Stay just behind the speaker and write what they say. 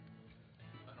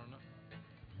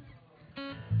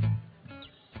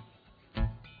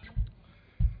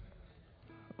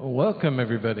Welcome,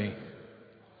 everybody.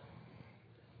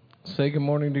 Say good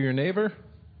morning to your neighbor.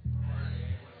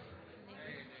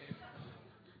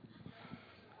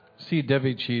 See,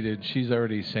 Debbie cheated. She's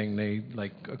already saying they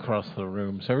like across the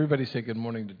room. So everybody say good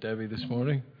morning to Debbie this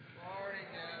morning.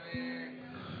 Good morning,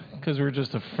 Debbie. Because we're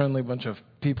just a friendly bunch of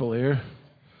people here.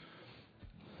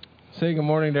 Say good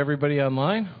morning to everybody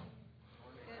online.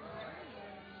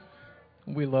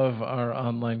 We love our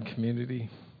online community.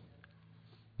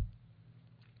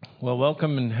 Well,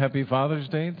 welcome and happy Father's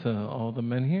Day to all the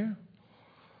men here.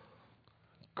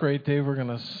 Great day. We're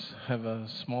going to have a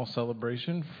small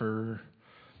celebration for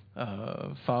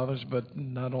fathers, but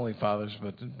not only fathers,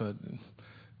 but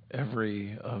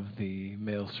every of the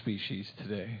male species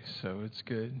today. So it's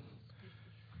good.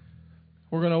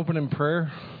 We're going to open in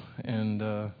prayer, and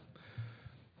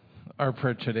our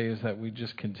prayer today is that we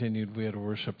just continued. We had a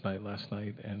worship night last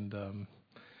night, and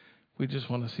we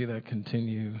just want to see that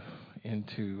continue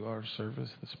into our service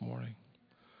this morning.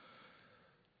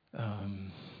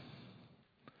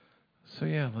 So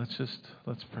yeah,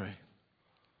 let's pray.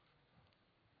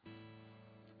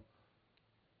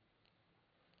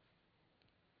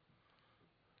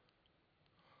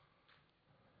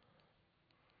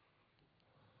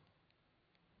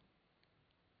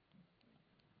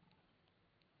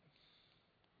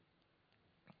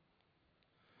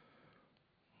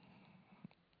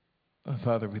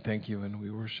 Father, we thank you and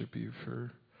we worship you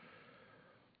for,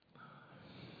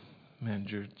 man,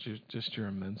 just your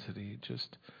immensity.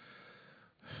 Just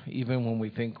even when we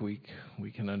think we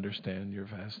can understand your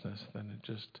vastness, then it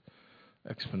just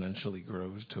exponentially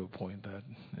grows to a point that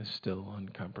is still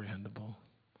incomprehensible.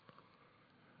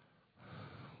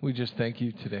 We just thank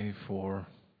you today for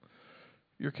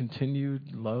your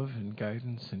continued love and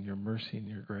guidance and your mercy and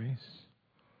your grace.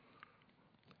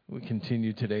 We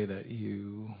continue today that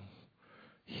you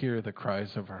hear the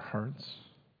cries of our hearts,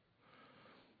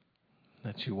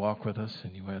 that you walk with us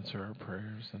and you answer our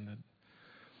prayers, and that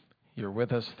you're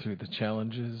with us through the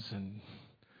challenges and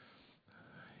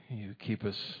you keep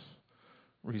us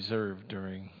reserved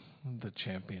during the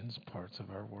champions parts of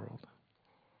our world.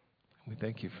 We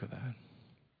thank you for that.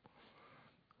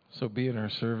 So be in our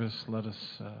service. Let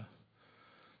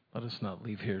us not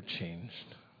leave here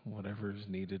changed. Whatever is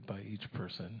needed by each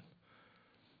person,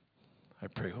 I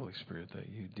pray, Holy Spirit, that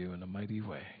you do in a mighty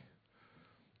way.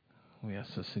 We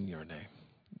ask this in your name.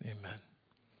 Amen.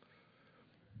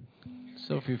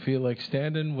 So if you feel like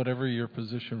standing, whatever your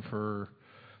position for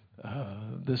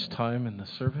this time in the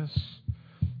service,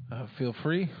 feel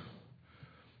free.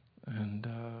 And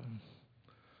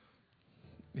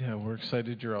yeah, we're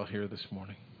excited you're all here this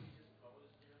morning.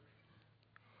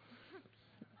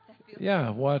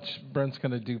 Yeah, watch. Brent's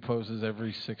going to do poses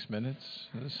every 6 minutes.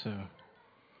 So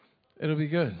it'll be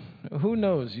good. Who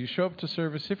knows? You show up to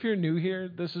service. If you're new here,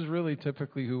 this is really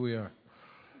typically who we are.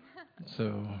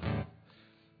 So,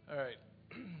 all right.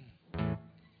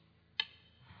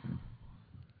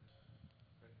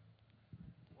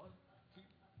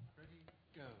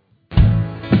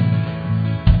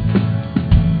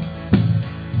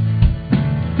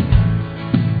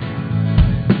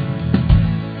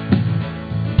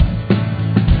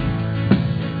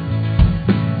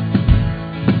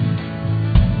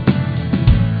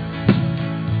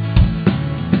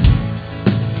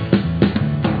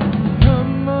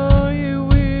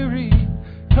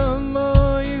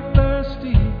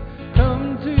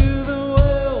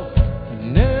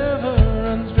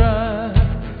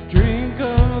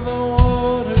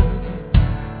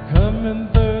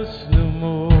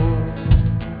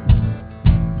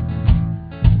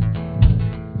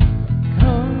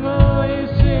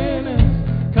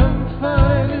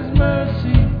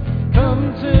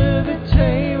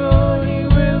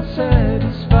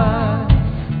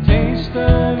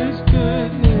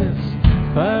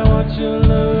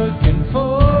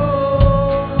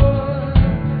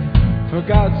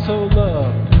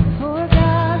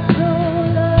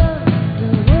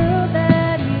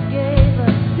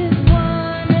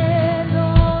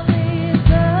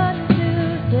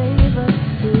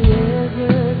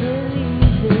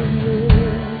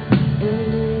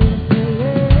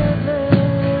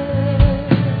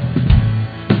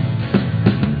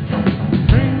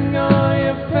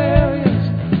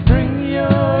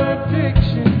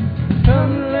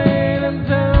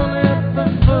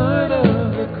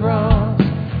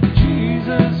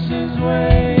 Jesus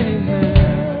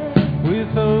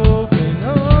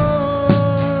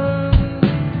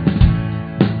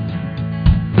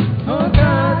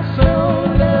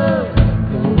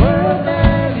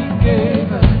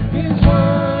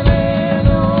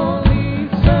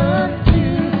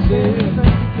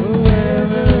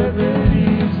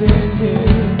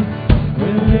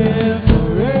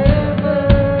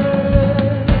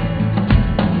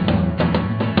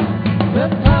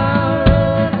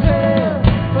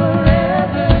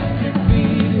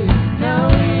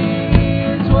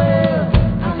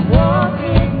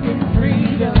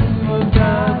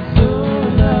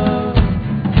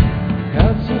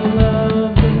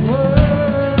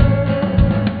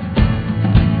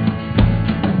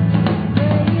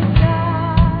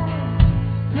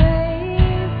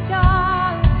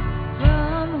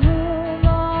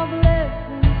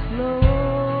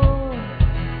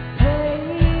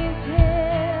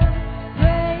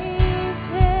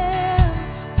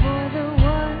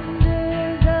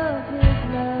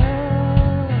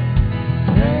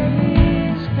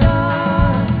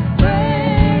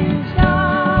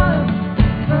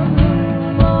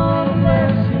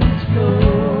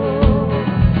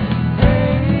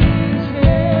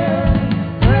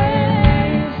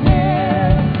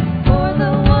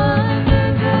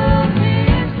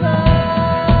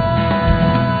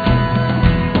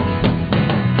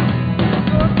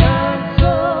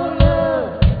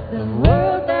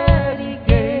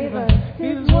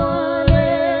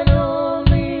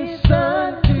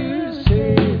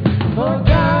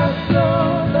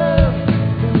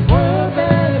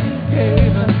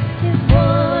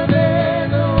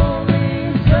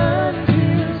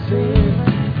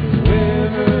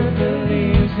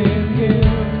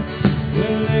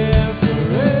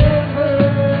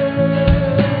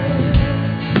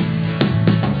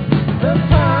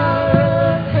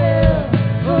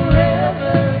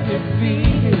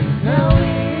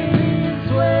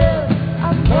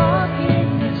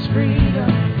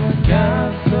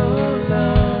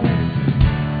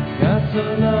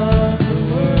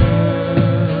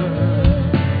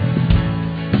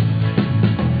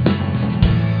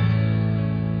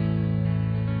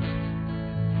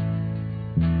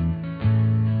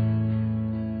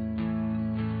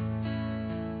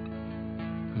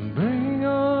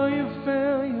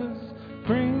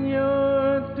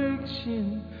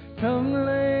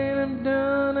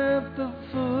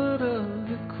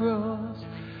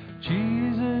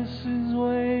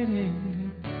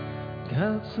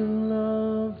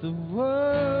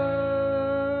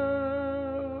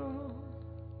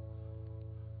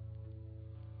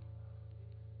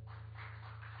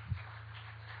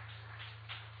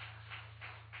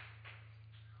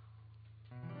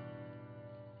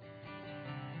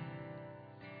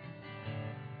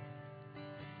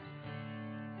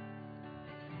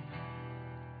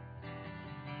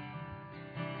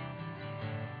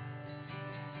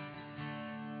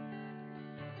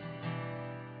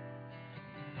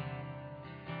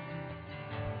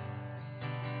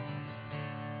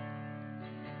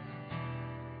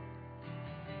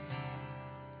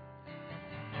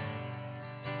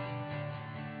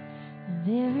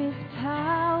There is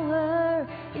power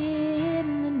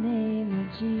in the name of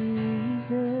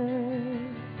Jesus.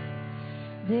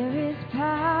 There is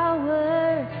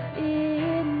power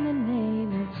in the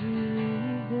name of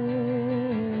Jesus.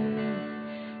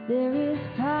 There is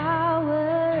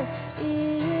power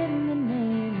in the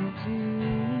name of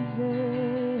Jesus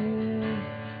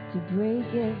to break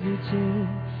every chain,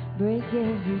 break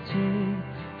every chain,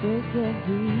 break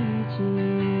every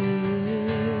chain.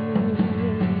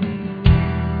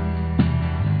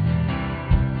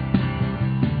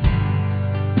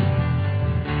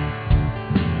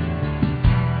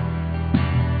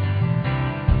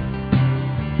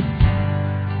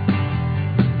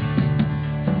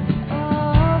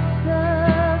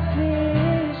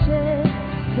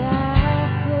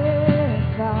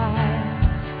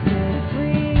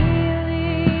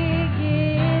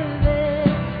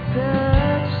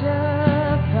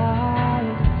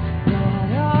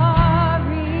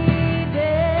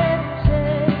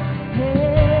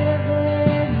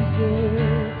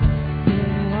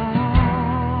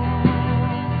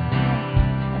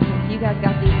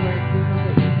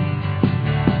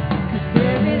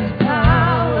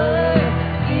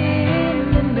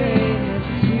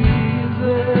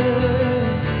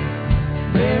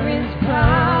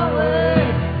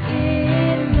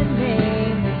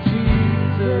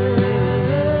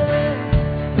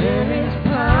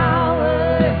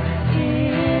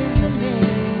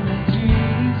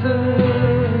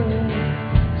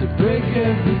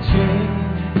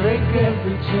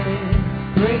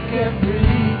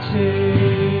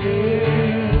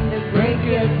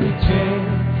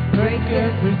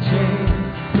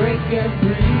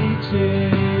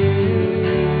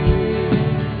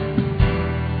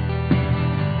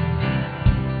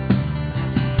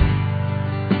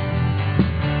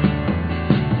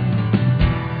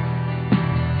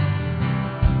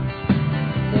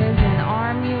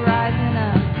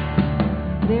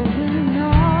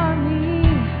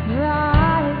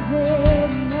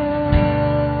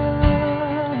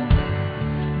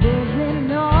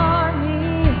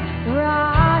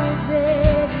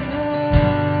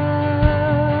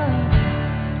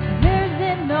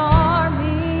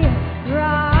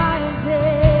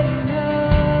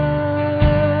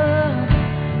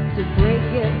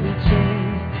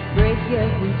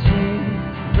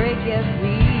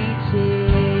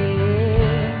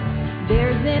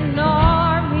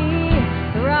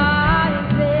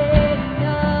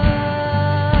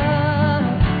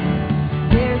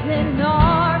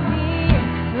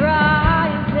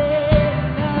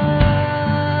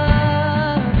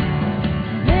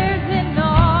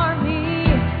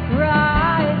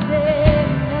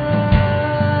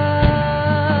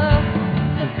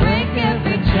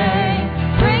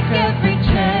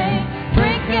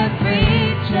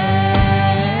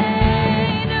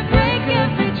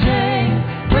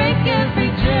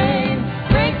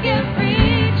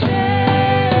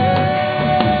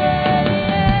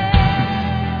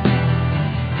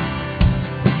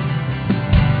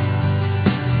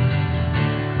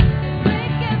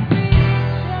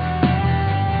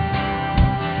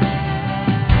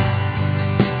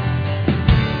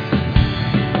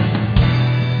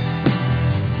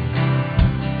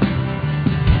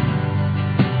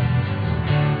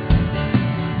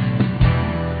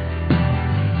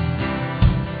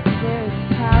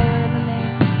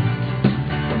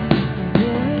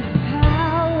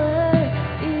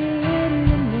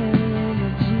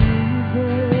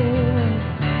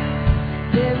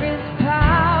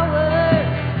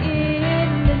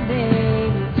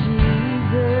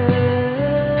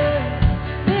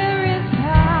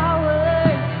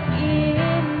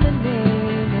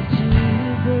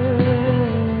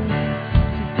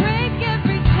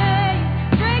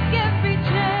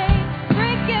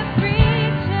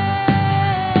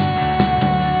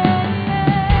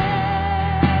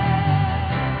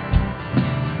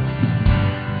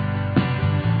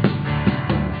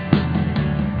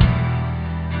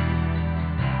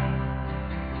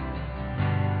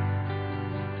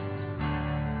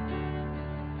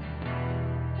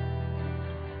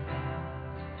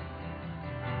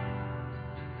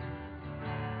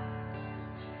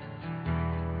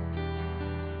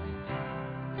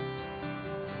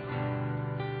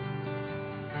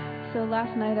 So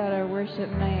last night at our worship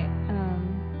night,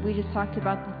 we just talked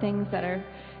about the things that are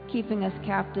keeping us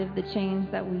captive, the chains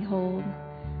that we hold.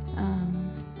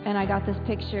 And I got this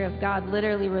picture of God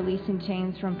literally releasing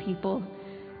chains from people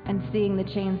and seeing the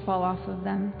chains fall off of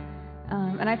them.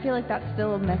 And I feel like that's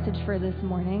still a message for this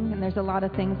morning. And there's a lot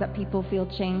of things that people feel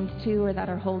chained to or that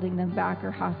are holding them back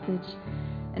or hostage.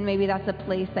 And maybe that's a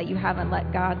place that you haven't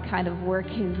let God kind of work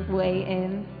his way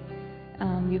in.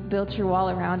 you've built your wall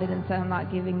around it and said, I'm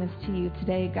not giving this to you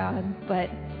today, God. But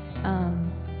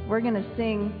we're going to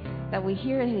sing that we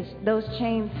hear those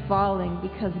chains falling,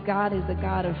 because God is a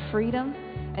God of freedom,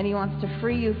 and he wants to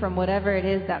free you from whatever it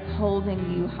is that's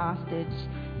holding you hostage,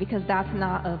 because that's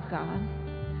not of God.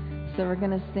 So we're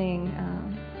going to sing,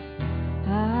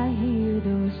 I hear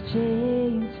those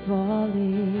chains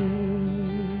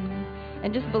falling.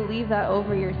 And just believe that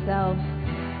over yourself.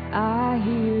 I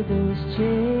hear those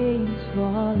chains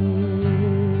falling.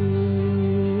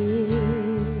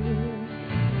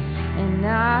 And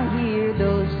I hear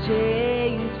those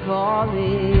chains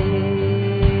falling.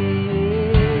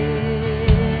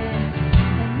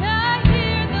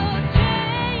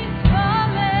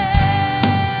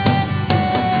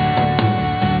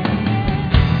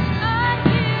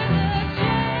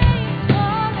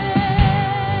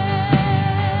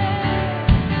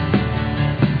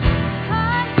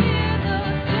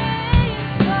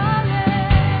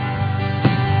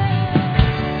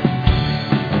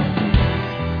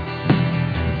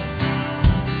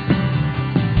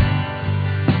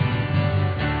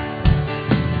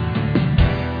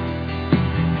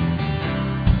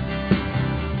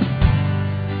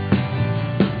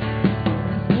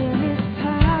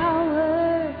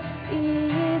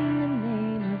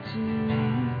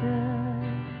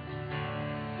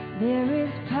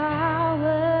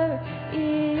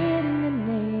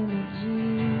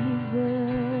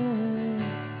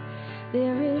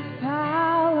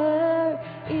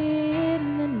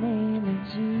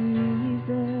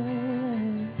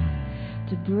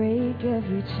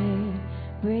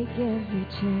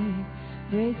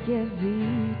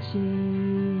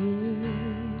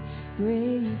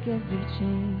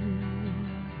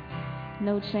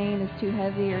 No chain is too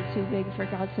heavy or too big for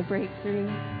God to break through,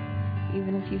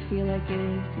 even if you feel like it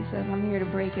is. He says, I'm here to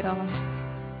break it off.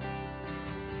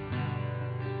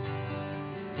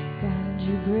 God,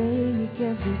 you break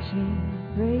every chain,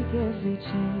 break every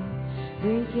chain,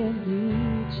 break every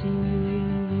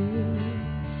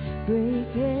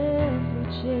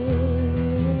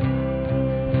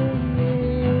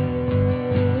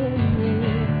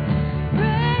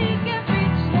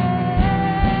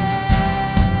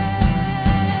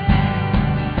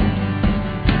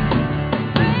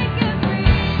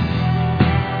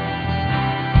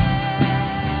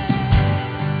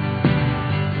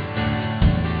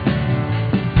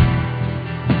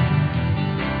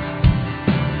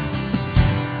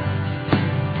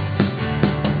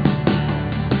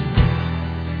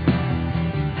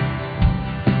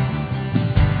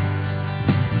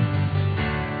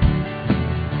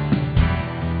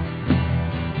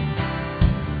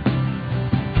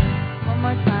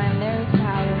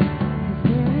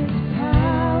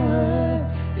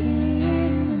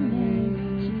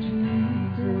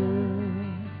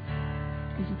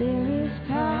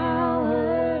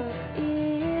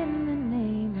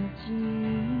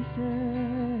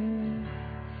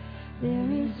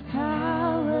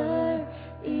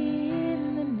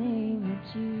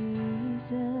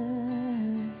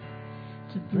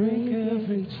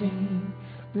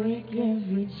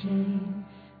chain,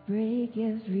 break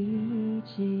every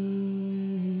chain.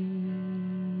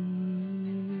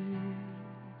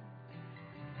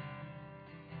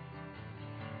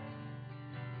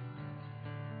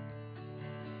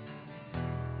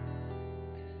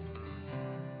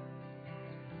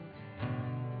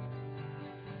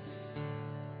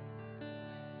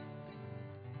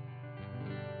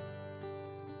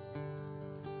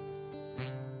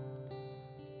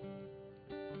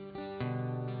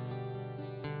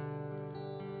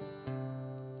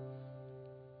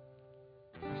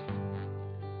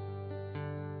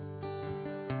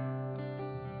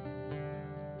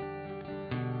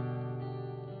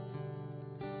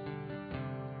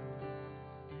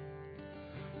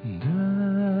 And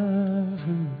I've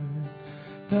heard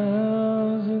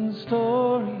 1,000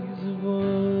 stories of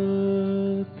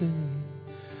what they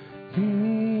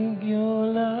think you're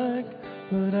like,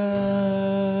 but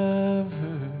I've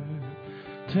heard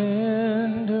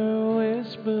tender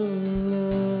whisper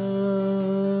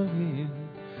love in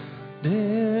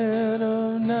dead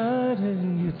of night,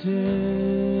 and you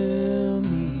tell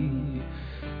me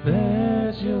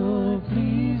that you're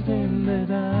pleased and that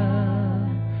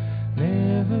I'm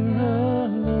never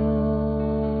alone.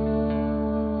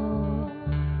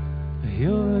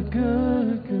 You're a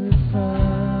good, good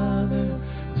Father.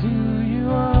 It's who you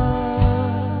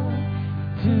are.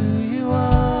 It's who you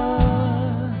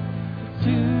are. It's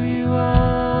who you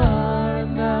are.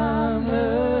 And I'm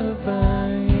loved by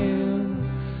you.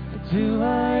 It's who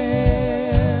I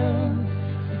am.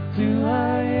 It's who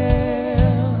I am.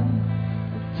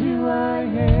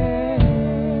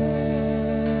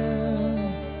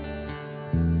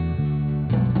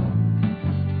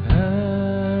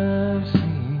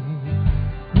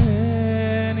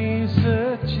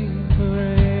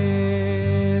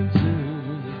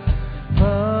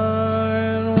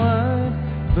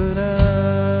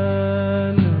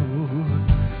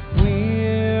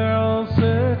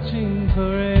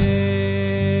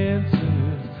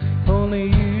 only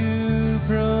you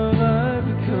provide,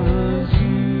 because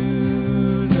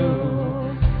you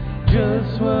know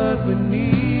just what we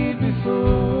need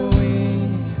before we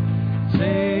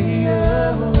say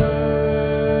a word.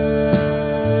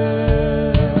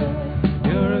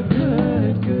 You're a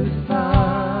good, good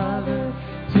Father.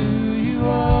 It's who you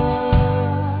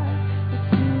are.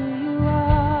 It's who you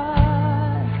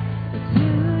are. It's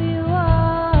who you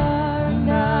are. And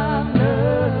I'm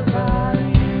loved by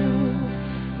you.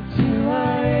 It's who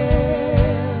I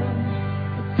am.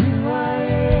 It's who I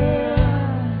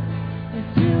am.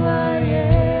 It's who I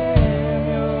am.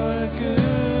 You're a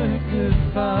good, good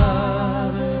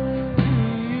Father. It's who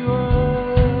you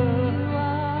are.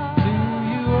 It's who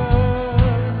you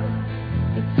are.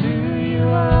 It's who you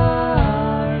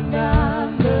are. And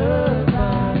I'm loved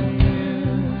by you.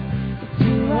 It's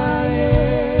who I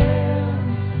am.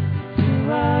 It's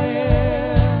who I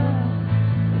am.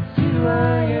 It's who I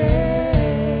am.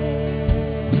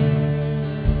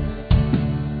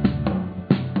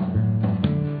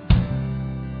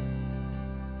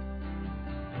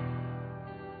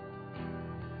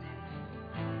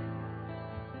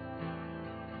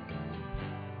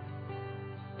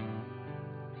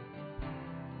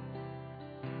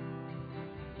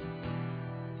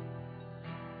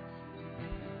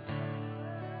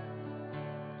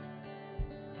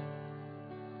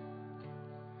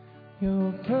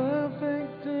 You're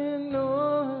perfect in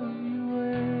all your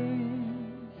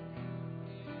ways.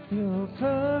 You're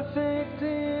perfect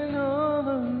in all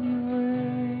of your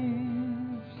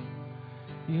ways.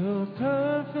 You're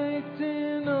perfect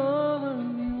in all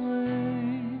of your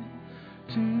ways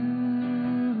to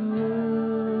us.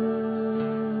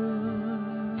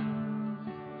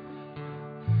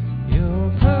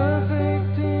 You're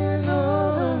perfect in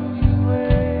all of your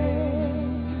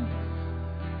ways.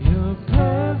 You're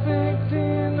perfect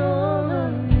in all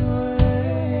of your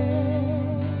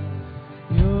ways.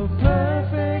 You're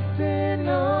perfect in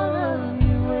all of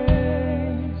your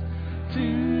ways to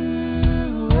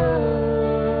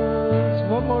us.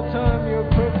 One more time, you're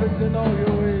perfect in all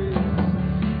your ways.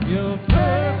 You're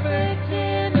perfect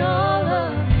in all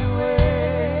of your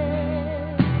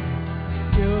ways.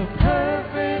 You're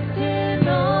perfect in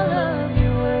all of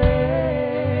your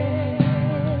ways.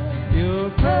 You're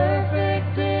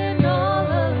perfect in all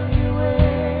of your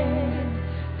ways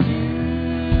to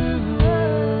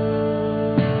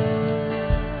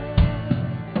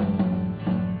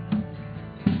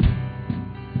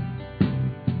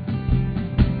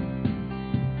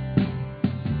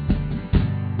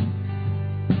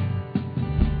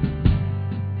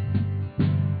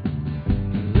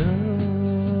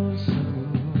love so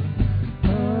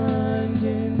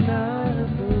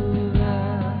undeniable.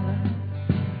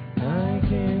 I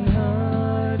can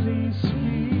hardly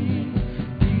speak.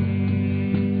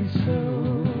 He's so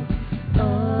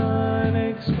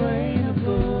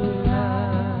unexplainable.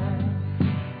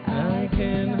 I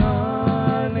can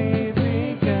hardly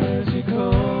think as you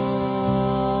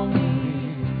call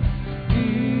me.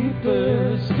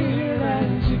 Deeper still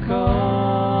as you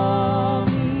call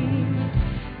me.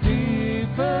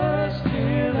 Deeper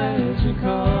still as you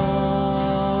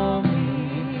call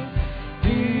me.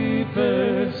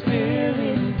 Deeper still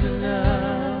into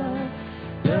love.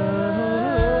 Love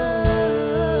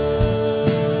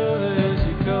as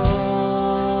you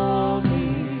call me.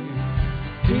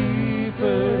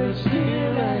 Deeper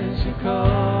still as you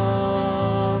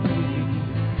call me.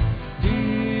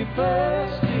 Deeper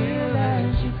still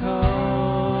as you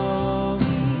call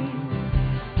me.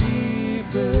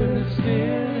 Deeper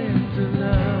still into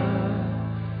love.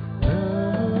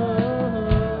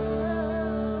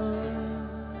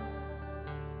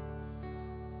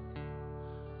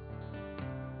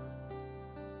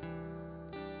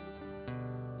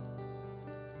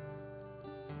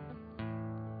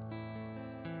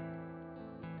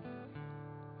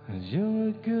 You're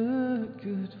a good,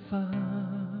 good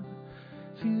Father.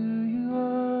 It's who you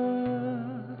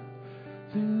are.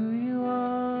 It's who you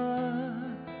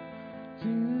are. It's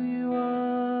who you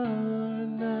are.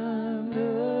 And I'm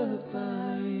loved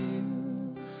by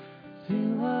you. It's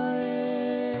who I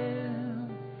am.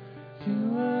 It's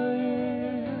who I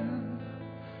am.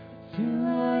 It's who I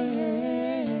am.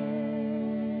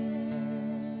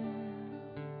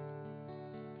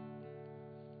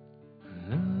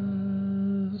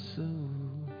 Love so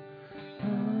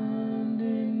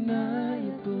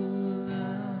undeniable.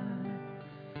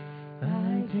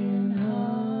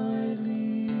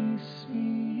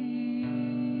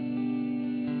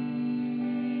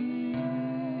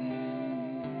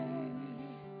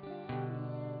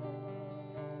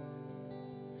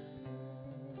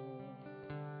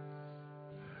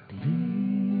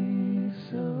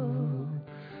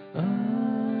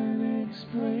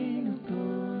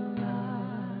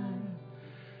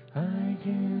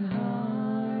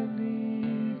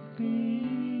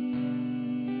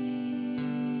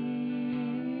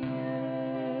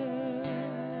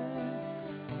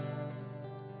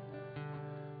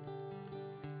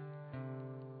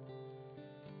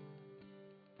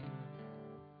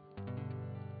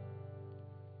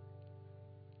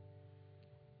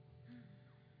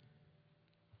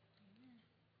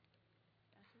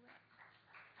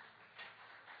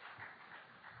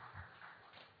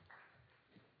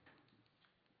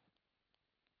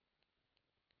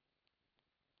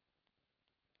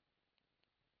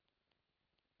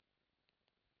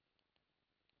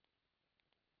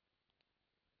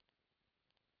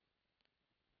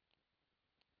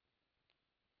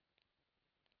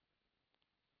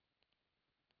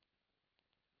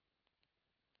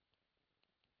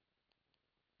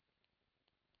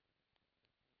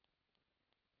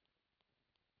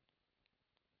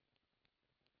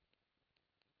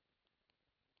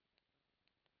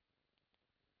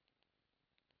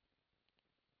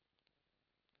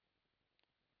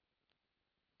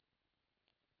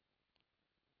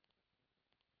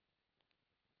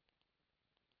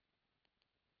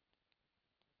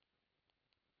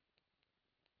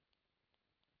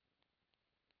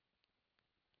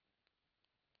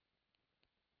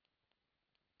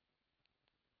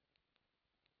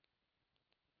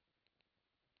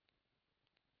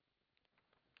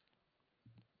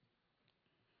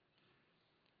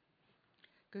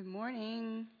 Good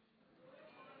morning.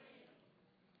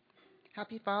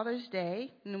 Happy Father's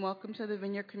Day, and welcome to the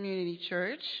Vineyard Community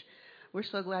Church. We're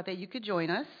so glad that you could join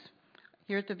us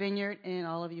here at the Vineyard and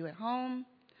all of you at home.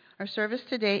 Our service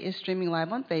today is streaming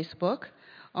live on Facebook.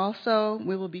 Also,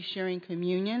 we will be sharing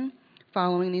communion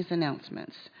following these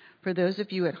announcements. For those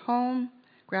of you at home,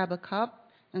 grab a cup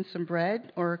and some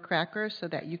bread or a cracker so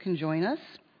that you can join us.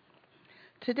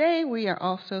 Today, we are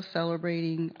also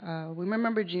celebrating, we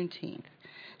remember Juneteenth.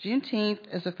 Juneteenth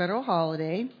is a federal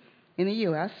holiday in the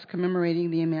U.S. commemorating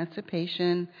the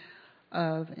emancipation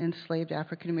of enslaved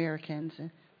African Americans.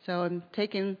 So I'm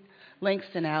taking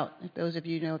Langston out. If those of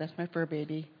you know, that's my fur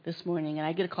baby this morning, and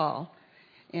I get a call,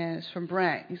 and it's from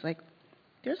Brent. He's like,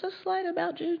 "There's a slide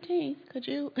about Juneteenth. Could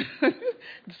you?"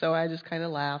 So I just kind of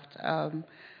laughed,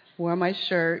 wore my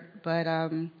shirt, but I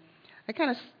kind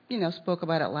of, spoke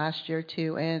about it last year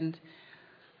too, and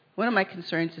one of my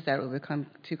concerns is that it will become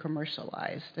too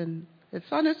commercialized, and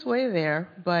it's on its way there,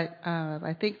 but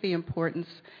I think the important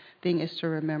thing is to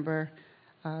remember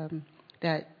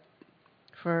that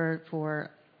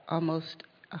for almost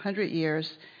 100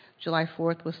 years, July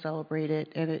 4th was celebrated,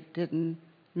 and it didn't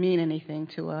mean anything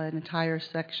to an entire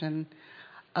section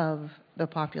of the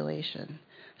population.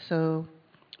 So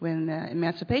when the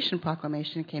Emancipation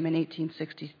Proclamation came in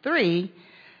 1863,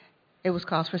 it was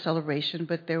cause for celebration,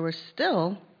 but there were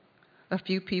still a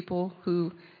few people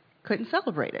who couldn't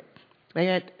celebrate it. They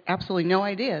had absolutely no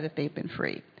idea that they'd been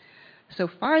freed. So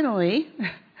finally,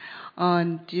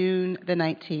 on June the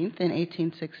 19th in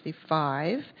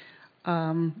 1865,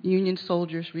 Union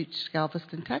soldiers reached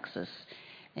Galveston, Texas.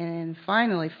 And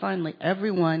finally,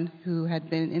 everyone who had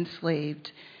been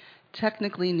enslaved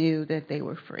technically knew that they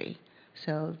were free.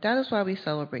 So that is why we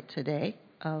celebrate today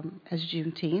as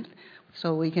Juneteenth,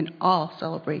 so we can all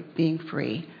celebrate being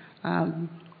free.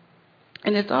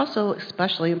 And it's also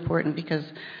especially important because,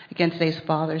 again, today's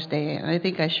Father's Day, and I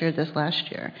think I shared this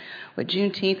last year. What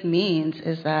Juneteenth means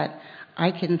is that I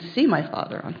can see my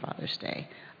father on Father's Day.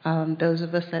 Those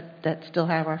of us that still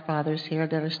have our fathers here,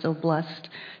 that are still blessed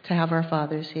to have our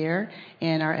fathers here,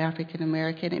 and are African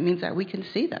American, it means that we can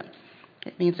see them.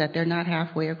 It means that they're not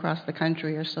halfway across the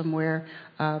country or somewhere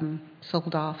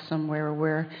sold off somewhere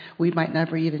where we might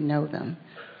never even know them.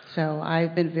 So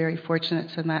I've been very fortunate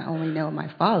to not only know my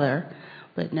father,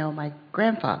 but know my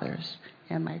grandfathers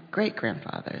and my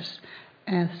great-grandfathers.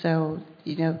 And so,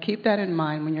 keep that in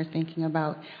mind when you're thinking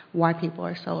about why people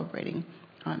are celebrating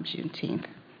on Juneteenth.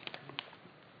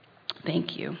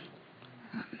 Thank you.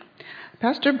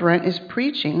 Pastor Brent is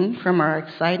preaching from our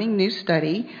exciting new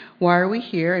study, Why Are We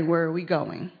Here and Where Are We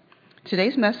Going?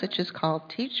 Today's message is called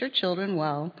Teach Your Children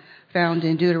Well, found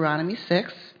in Deuteronomy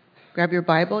 6. Grab your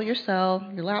Bible, your cell,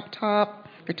 your laptop,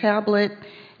 your tablet.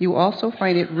 You will also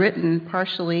find it written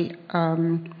partially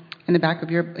in the back of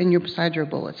beside your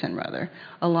bulletin,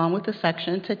 along with a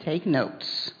section to take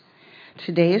notes.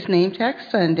 Today is Name Tag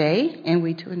Sunday, and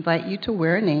we invite you to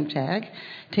wear a name tag.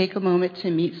 Take a moment to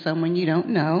meet someone you don't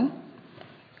know.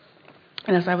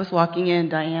 And as I was walking in,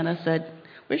 Diana said,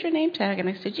 "Where's your name tag?" And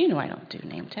I said, I don't do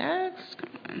name tags.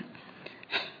 Come on.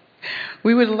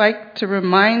 We would like to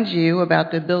remind you about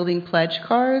the building pledge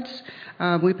cards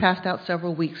we passed out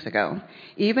several weeks ago.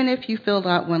 Even if you filled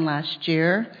out one last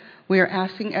year, we are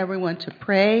asking everyone to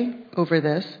pray over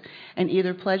this and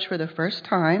either pledge for the first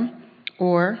time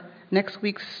or next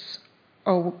week's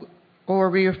or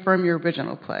reaffirm your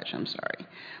original pledge.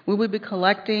 We will be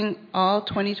collecting all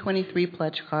 2023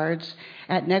 pledge cards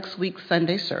at next week's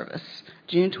Sunday service,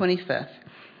 June 25th.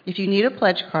 If you need a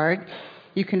pledge card,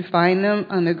 you can find them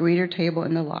on the greeter table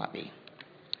in the lobby.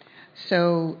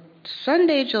 So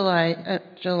Sunday, July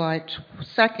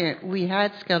 2nd, we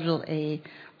had scheduled a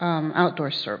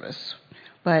outdoor service,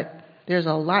 but there's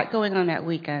a lot going on that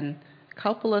weekend. A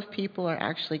couple of people are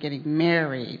actually getting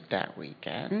married that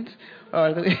weekend,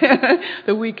 or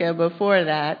the weekend before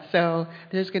that. So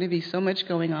there's going to be so much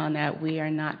going on that we are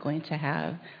not going to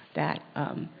have that.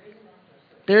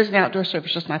 There's an outdoor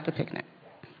service, just not the picnic.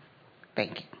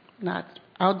 Thank you. Not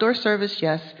outdoor service,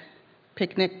 yes.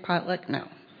 Picnic, potluck, no.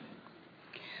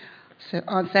 So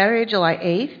on Saturday, July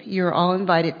 8th, you're all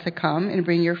invited to come and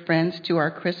bring your friends to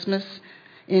our Christmas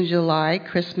in July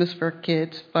Christmas for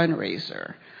Kids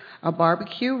fundraiser. A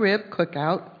barbecue rib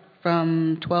cookout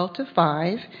from 12 to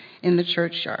 5 in the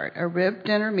churchyard. A rib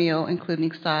dinner meal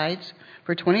including sides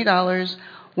for $20,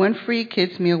 one free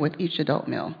kids meal with each adult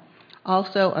meal.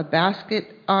 Also a basket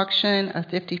auction, a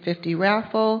 50-50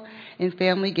 raffle, and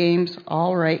family games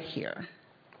all right here.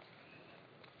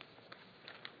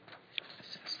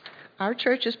 Our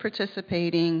church is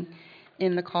participating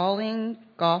in the Calling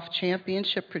Golf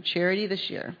Championship for charity this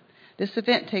year. This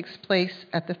event takes place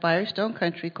at the Firestone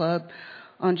Country Club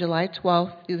on July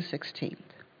 12th through the 16th.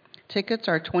 Tickets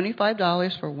are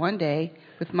 $25 for one day,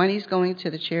 with monies going to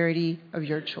the charity of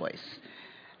your choice.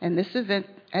 And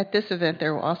at this event,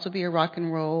 there will also be a Rock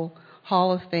and Roll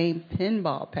Hall of Fame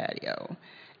pinball patio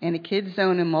and a kids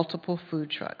zone and multiple food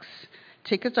trucks.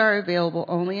 Tickets are available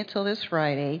only until this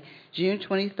Friday, June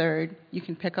 23rd. You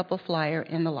can pick up a flyer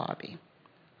in the lobby.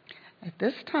 At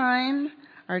this time,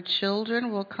 our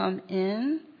children will come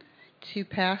in to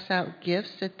pass out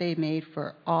gifts that they made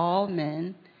for all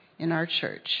men in our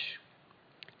church.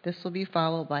 This will be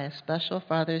followed by a special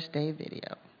Father's Day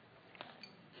video.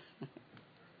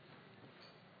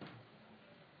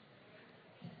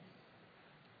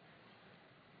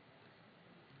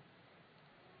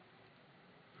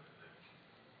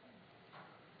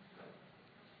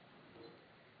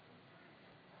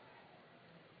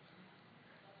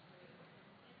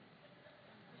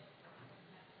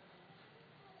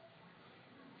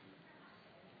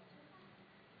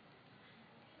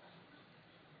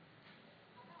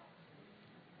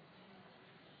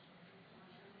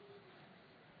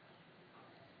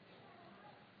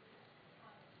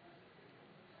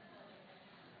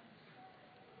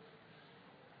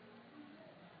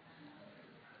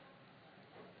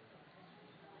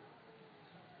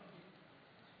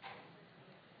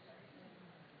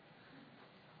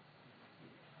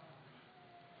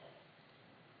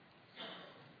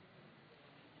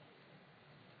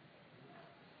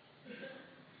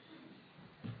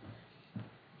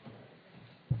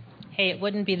 Hey, it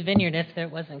wouldn't be the vineyard if there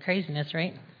wasn't craziness,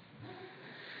 right?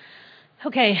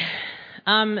 Okay.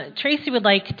 Tracy would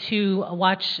like to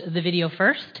watch the video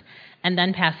first and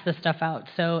then pass the stuff out.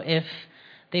 So if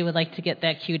they would like to get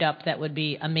that queued up, that would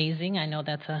be amazing. I know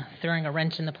that's throwing a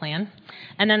wrench in the plan.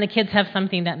 And then the kids have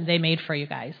something that they made for you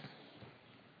guys.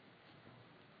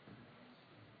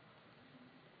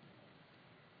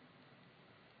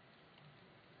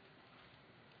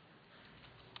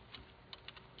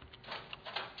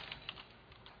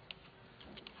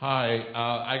 Hi,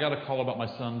 I got a call about my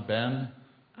son, Ben.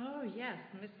 Oh, yes,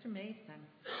 Mr. Mason.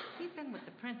 He's in with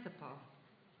the principal.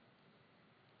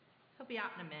 He'll be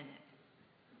out in a minute.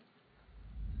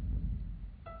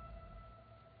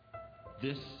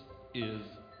 This is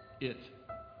it.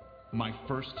 My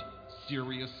first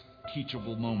serious,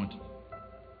 teachable moment.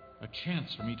 A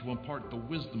chance for me to impart the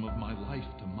wisdom of my life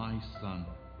to my son.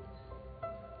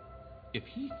 If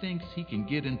he thinks he can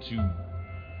get into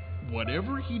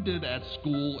whatever he did at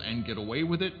school and get away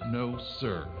with it, no,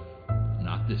 sir.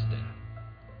 Not this day.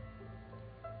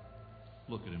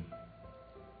 Look at him.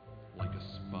 Like a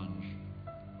sponge.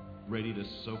 Ready to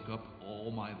soak up all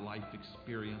my life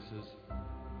experiences.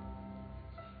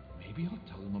 Maybe I'll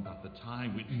tell him about the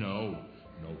time we... No,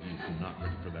 he's not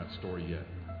ready for that story yet.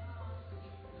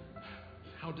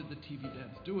 How did the TV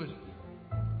dads do it?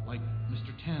 Like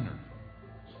Mr. Tanner.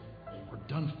 Or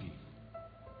Dunphy.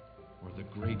 Or the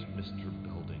great Mr.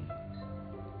 Belding.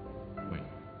 Wait,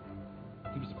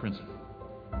 he was a principal.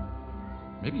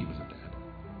 Maybe he was a dad.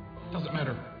 Doesn't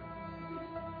matter.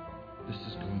 This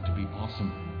is going to be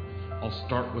awesome. I'll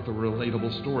start with a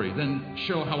relatable story, then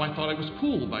show how I thought I was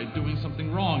cool by doing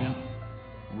something wrong,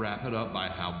 and wrap it up by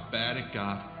how bad it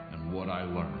got and what I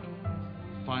learned.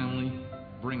 Finally,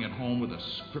 bring it home with a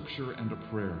scripture and a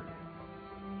prayer.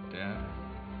 Dad,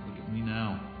 look at me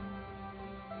now.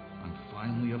 I'm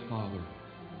finally a father.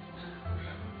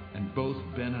 And both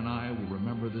Ben and I will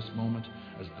remember this moment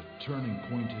as the turning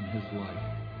point in his life.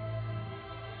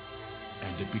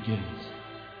 And it begins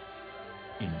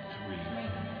in 3,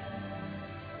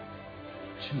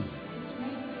 2.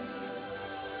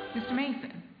 Mr.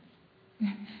 Mason,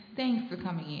 thanks for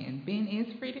coming in. Ben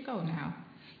is free to go now.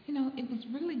 You know, it was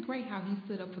really great how he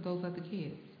stood up for those other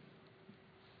kids.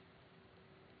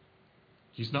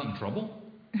 He's not in trouble?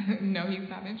 No, he's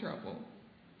not in trouble.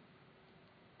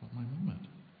 But my moment.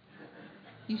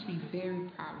 You should be very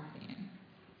proud of Ben.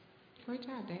 Great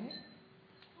job, Dad.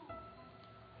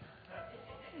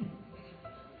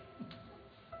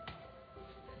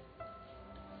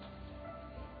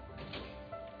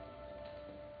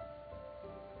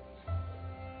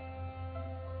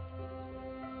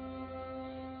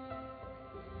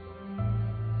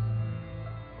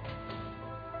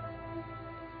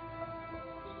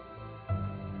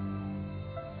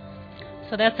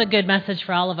 So that's a good message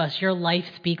for all of us. Your life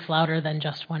speaks louder than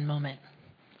just one moment.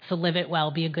 So live it well.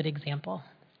 Be a good example.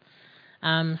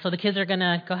 So the kids are going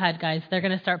to, go ahead, guys. They're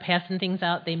going to start passing things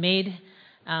out. They made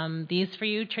these for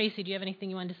you. Tracy, do you have anything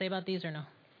you wanted to say about these or no?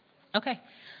 Okay.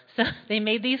 So they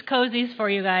made these cozies for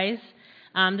you guys.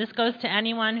 This goes to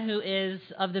anyone who is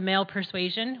of the male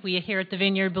persuasion. We here at the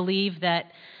Vineyard believe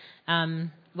that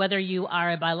Whether you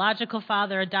are a biological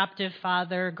father, adoptive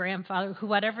father, grandfather,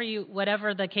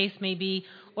 whatever the case may be,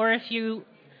 or if you're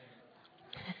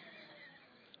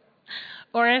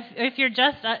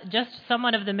just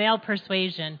someone of the male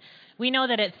persuasion, we know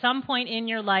that at some point in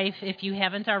your life, if you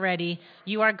haven't already,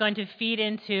 you are going to feed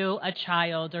into a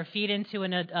child or feed into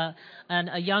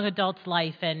a young adult's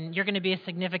life, and you're going to be a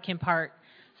significant part.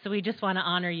 So we just want to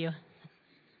honor you.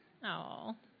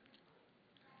 Oh.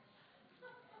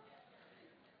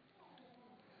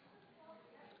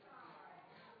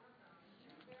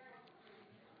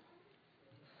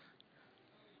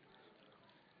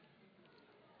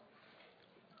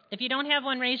 If you don't have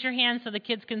one, raise your hand so the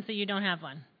kids can see you don't have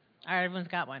one. All right, everyone's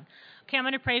got one. Okay, I'm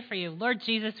going to pray for you. Lord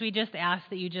Jesus, we just ask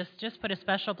that you just put a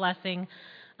special blessing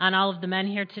on all of the men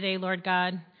here today, Lord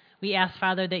God. We ask,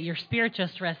 Father, that your Spirit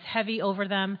just rests heavy over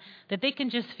them, that they can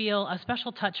just feel a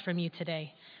special touch from you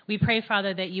today. We pray,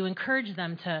 Father, that you encourage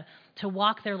them to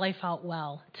walk their life out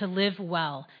well, to live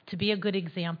well, to be a good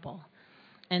example,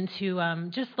 and to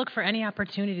just look for any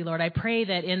opportunity, Lord. I pray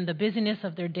that in the busyness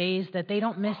of their days that they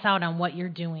don't miss out on what you're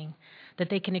doing, that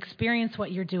they can experience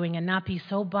what you're doing and not be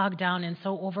so bogged down and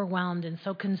so overwhelmed and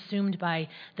so consumed by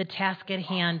the task at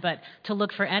hand, but to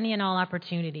look for any and all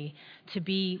opportunity to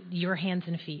be your hands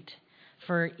and feet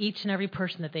for each and every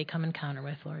person that they come encounter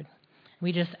with, Lord.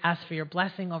 We just ask for your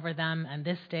blessing over them and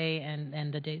this day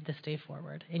and this day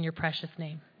forward. In your precious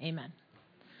name, amen.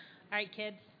 All right,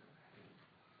 kids.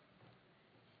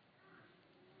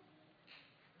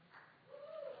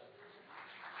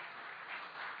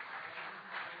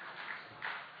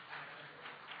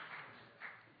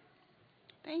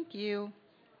 Thank you.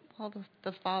 All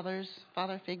the father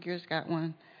figures got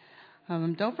one.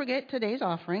 Don't forget today's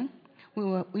offering.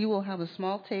 We will have a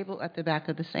small table at the back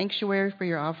of the sanctuary for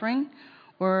your offering,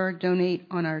 or donate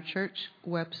on our church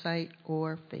website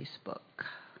or Facebook.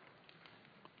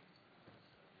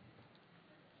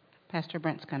 Pastor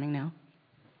Brent's coming now.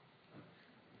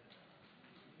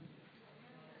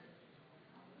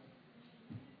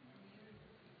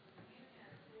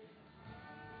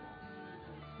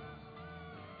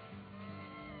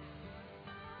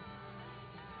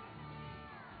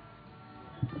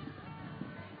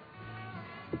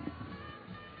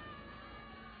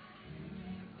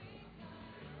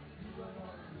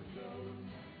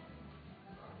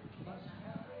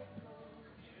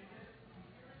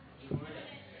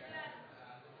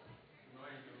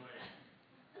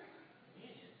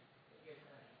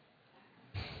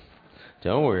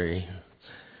 Don't worry.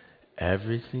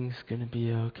 Everything's going to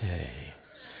be okay.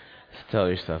 Just tell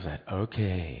yourself that.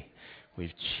 Okay.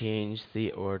 We've changed the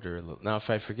order a little. Now,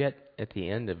 if I forget at the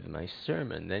end of my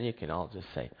sermon, then you can all just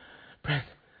say, Brent,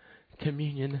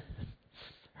 communion.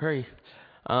 Hurry.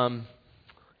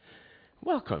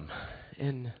 Welcome.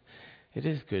 And it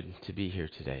is good to be here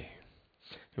today.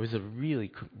 It was a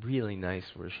really, really nice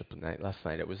worship night last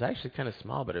night. It was actually kind of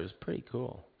small, but it was pretty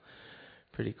cool.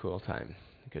 Pretty cool time.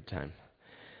 Good time.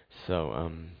 So,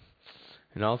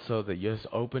 and also the US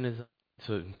Open is,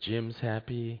 so Jim's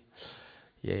happy.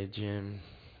 Yay, Jim.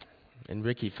 And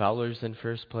Ricky Fowler's in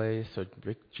first place, so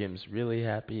Jim's really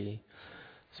happy.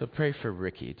 So pray for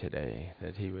Ricky today,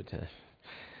 that he would,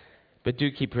 but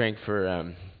do keep praying for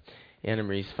Anna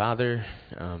Marie's father.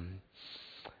 In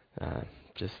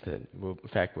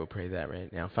fact, we'll pray that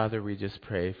right now. Father, we just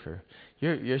pray for,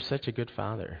 you're such a good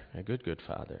father, a good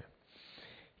father.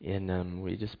 And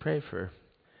we just pray for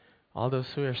all those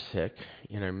who are sick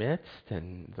in our midst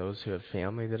and those who have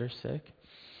family that are sick.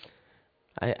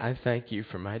 I thank you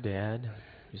for my dad,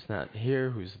 who's not here,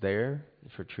 who's there,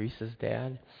 for Teresa's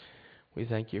dad. We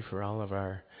thank you for all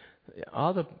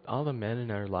the men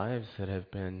in our lives that have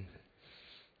been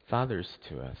fathers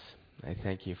to us. I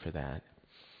thank you for that.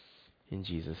 In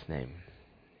Jesus' name,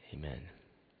 amen.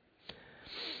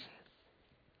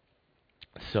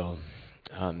 So,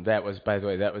 that was, by the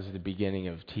way, that was the beginning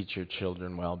of Teach Your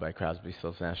Children Well by Crosby,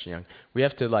 Stills, Nash & Young. We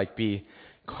have to be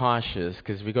cautious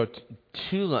because if we go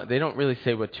too long, they don't really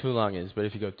say what too long is, but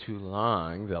if you go too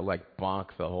long, they'll bonk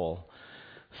the whole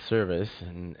service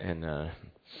and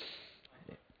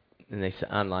they say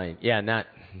online, not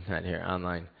here,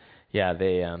 online. Yeah,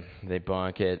 they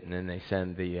bonk it and then they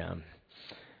send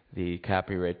the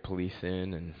copyright police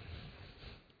in, and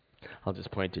I'll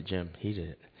just point to Jim. He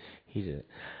did it.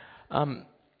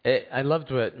 I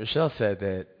loved what Michelle said,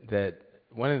 that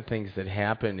one of the things that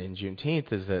happened in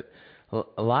Juneteenth is that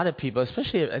a lot of people,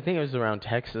 especially I think it was around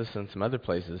Texas and some other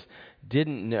places,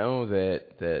 didn't know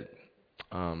that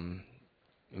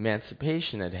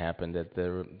emancipation had happened, that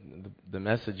the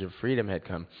message of freedom had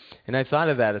come. And I thought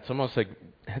of that. It's almost like,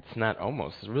 it's not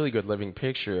almost, it's a really good living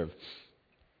picture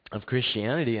of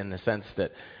Christianity in the sense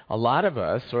that a lot of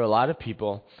us, or a lot of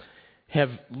people,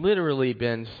 have literally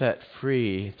been set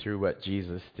free through what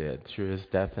Jesus did, through his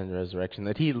death and resurrection,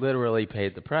 that he literally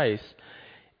paid the price.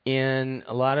 And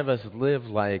a lot of us live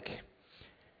like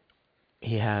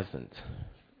he hasn't.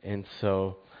 And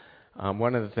so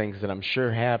one of the things that I'm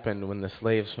sure happened when the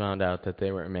slaves found out that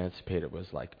they were emancipated was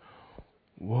like,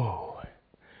 whoa,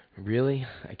 really?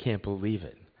 I can't believe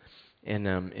it. And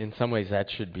in some ways that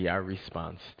should be our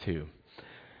response too.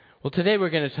 Well, today we're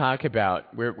going to talk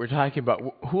about, we're talking about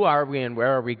who are we and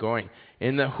where are we going.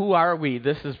 In the who are we,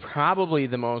 this is probably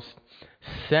the most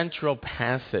central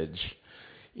passage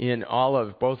in all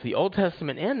of both the Old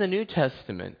Testament and the New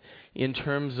Testament in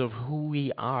terms of who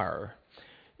we are.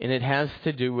 And it has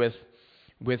to do with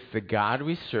the God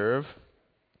we serve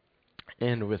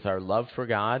and with our love for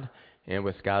God and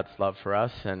with God's love for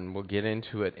us, and we'll get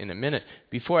into it in a minute.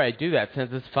 Before I do that,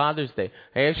 since it's Father's Day,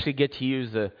 I actually get to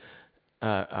use a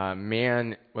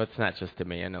man, well, it's not just a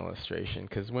man illustration,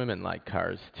 because women like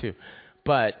cars too.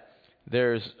 But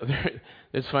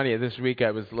it's funny, this week I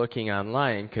was looking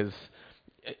online, because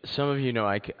some of you know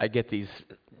I get these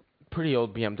pretty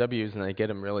old BMWs, and I get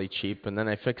them really cheap, and then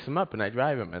I fix them up, and I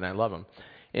drive them, and I love them.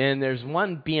 And there's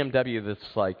one BMW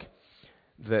that's like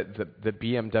the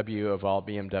BMW of all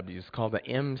BMWs, called the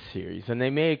M Series, and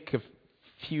they make a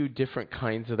few different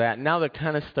kinds of that. Now they're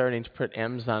kind of starting to put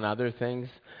M's on other things.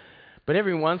 But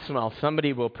every once in a while,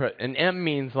 somebody will put, an M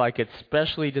means like it's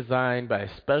specially designed by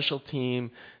a special team,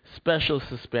 special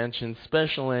suspension,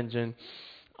 special engine,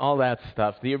 all that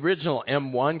stuff. The original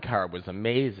M1 car was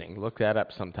amazing. Look that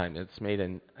up sometime. It's made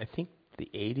in, I think, the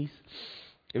 80s.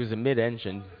 It was a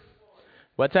mid-engine.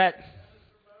 What's that?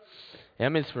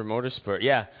 M is for motorsport,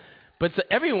 yeah. But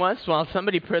every once in a while,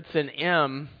 somebody puts an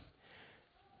M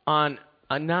on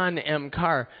a non-M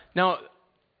car. Now,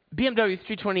 BMW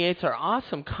 328s are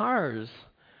awesome cars,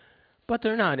 but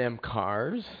they're not M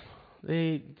cars.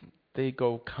 They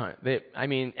go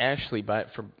actually by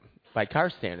car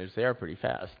standards they are pretty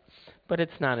fast, but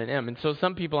it's not an M. And so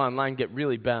some people online get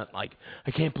really bent, like,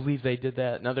 I can't believe they did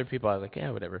that, and other people are like,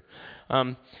 yeah, whatever.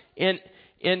 And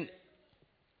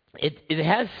it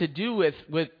has to do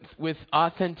with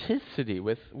authenticity,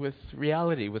 with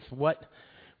reality, with what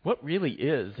really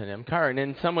is an M car. And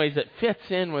in some ways it fits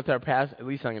in with our past, at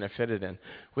least I'm going to fit it in,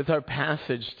 with our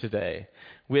passage today,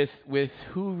 with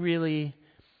who really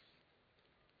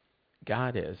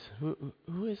God is.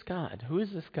 Who is God? Who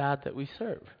is this God that we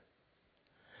serve?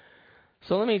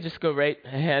 So let me just go right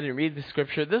ahead and read the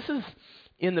scripture. This is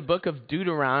in the book of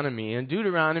Deuteronomy, and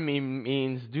Deuteronomy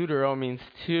means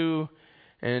two,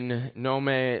 and nome,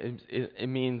 it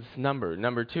means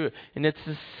number two. And it's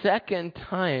the second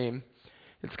time.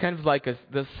 It's kind of like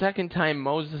the second time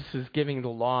Moses is giving the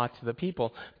law to the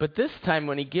people. But this time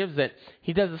when he gives it,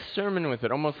 he does a sermon with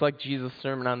it, almost like Jesus'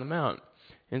 Sermon on the Mount.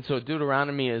 And so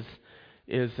Deuteronomy is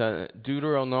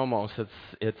deuteronomos.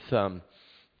 It's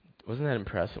wasn't that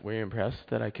impressive? Were you impressed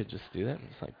that I could just do that?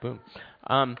 It's like, boom.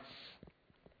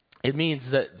 It means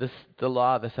that the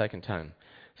law the second time.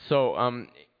 So,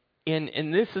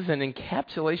 and this is an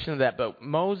encapsulation of that, but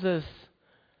Moses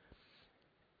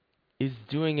is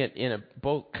doing it in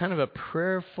both kind of a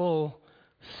prayerful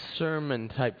sermon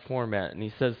type format. And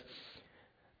he says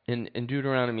in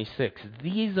Deuteronomy 6,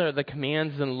 these are the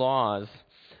commands and laws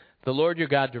the Lord your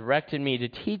God directed me to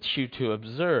teach you to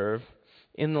observe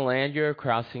in the land you are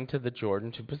crossing to the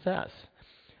Jordan to possess,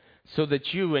 so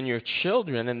that you and your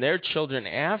children and their children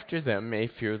after them may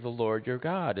fear the Lord your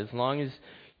God, as long as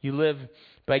you live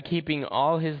by keeping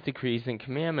all his decrees and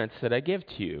commandments that I give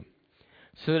to you,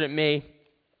 so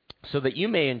that you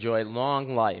may enjoy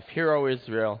long life. Hear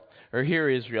Israel,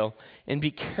 and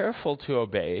be careful to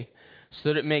obey, so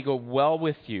that it may go well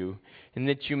with you, and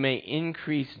that you may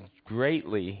increase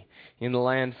greatly in the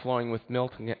land flowing with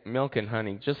milk and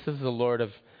honey, just as the Lord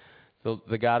of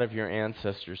the God of your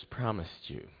ancestors promised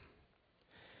you.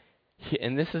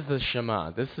 And this is the Shema.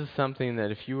 This is something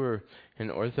that if you were an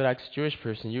Orthodox Jewish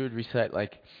person, you would recite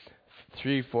like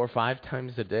 3, 4, 5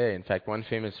 times a day. In fact, one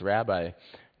famous rabbi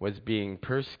was being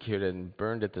persecuted and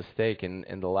burned at the stake, and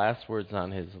the last words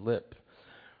on his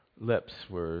lips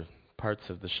were parts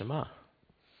of the Shema.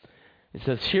 It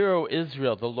says, Hear, O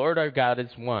Israel, the Lord our God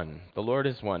is one. The Lord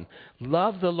is one.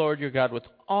 Love the Lord your God with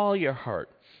all your heart,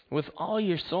 with all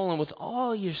your soul, and with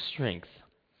all your strength.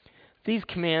 These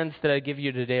commands that I give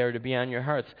you today are to be on your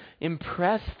hearts.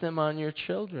 Impress them on your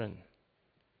children.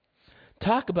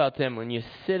 Talk about them when you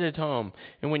sit at home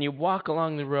and when you walk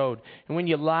along the road and when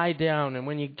you lie down and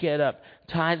when you get up.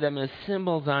 Tie them as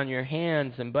symbols on your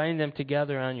hands and bind them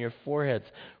together on your foreheads.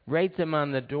 Write them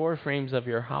on the door frames of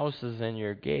your houses and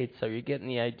your gates. Are you getting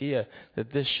the idea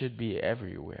that this should be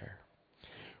everywhere?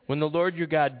 When the Lord your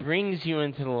God brings you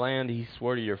into the land he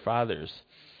swore to your fathers,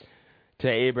 to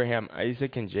Abraham,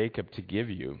 Isaac, and Jacob to give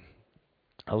you,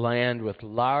 a land with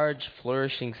large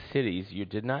flourishing cities you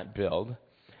did not build,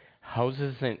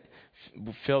 houses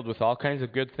filled with all kinds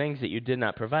of good things that you did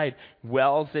not provide,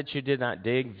 wells that you did not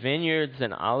dig, vineyards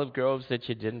and olive groves that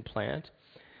you didn't plant.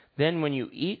 Then when you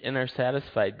eat and are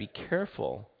satisfied, be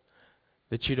careful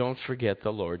that you don't forget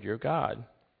the Lord your God,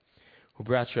 who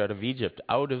brought you out of Egypt,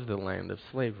 out of the land of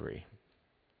slavery.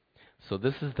 So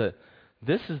this is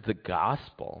the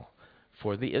gospel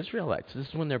for the Israelites. This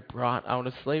is when they're brought out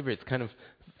of slavery. It's kind of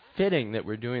fitting that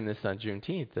we're doing this on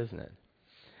Juneteenth, isn't it?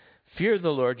 Fear the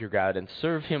Lord your God and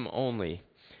serve him only,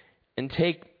 and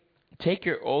take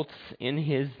your oaths in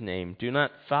his name. Do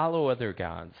not follow other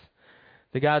gods,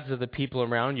 the gods of the people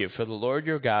around you. For the Lord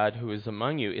your God, who is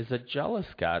among you, is a jealous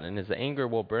God, and his anger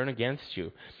will burn against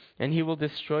you, and he will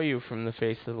destroy you from the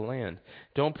face of the land.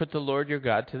 Don't put the Lord your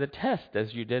God to the test,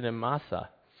 as you did in Massah.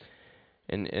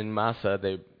 In Massah,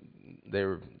 they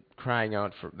were crying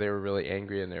out for. They were really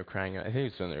angry, and they were crying out. I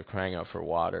think it's when they were crying out for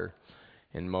water.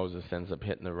 And Moses ends up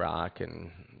hitting the rock,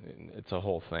 and it's a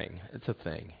whole thing. It's a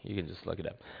thing. You can just look it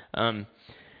up.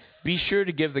 Be sure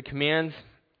to keep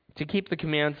the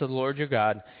commands of the Lord your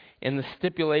God and the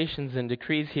stipulations and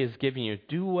decrees he has given you.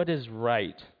 Do what is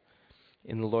right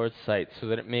in the Lord's sight, so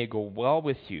that it may go well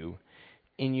with you,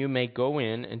 and you may go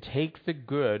in and take the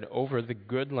good over the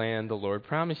good land the Lord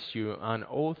promised you on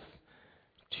oath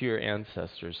to your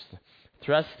ancestors,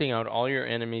 thrusting out all your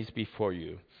enemies before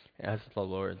you, as the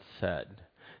Lord said.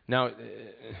 Now,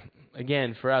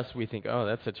 again, for us, we think, oh,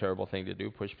 that's a terrible thing to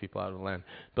do, push people out of the land.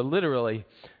 But literally,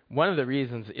 one of the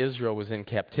reasons Israel was in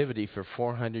captivity for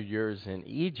 400 years in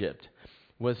Egypt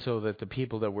was so that the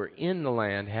people that were in the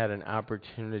land had an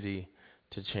opportunity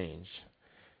to change.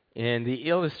 And the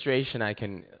illustration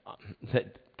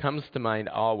that comes to mind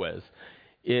always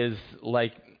is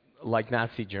like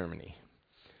Nazi Germany.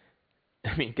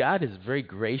 I mean, God is very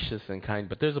gracious and kind,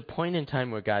 but there's a point in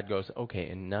time where God goes, okay,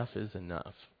 enough is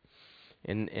enough.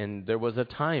 And there was a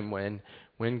time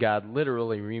when God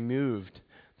literally removed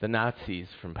the Nazis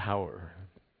from power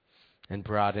and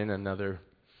brought in another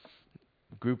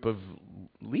group of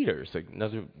leaders,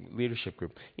 another leadership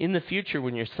group. In the future,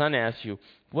 when your son asks you,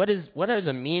 what are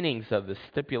the meanings of the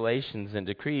stipulations and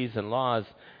decrees and laws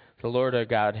the Lord our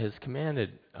God has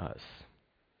commanded us?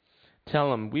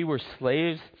 Tell him, we were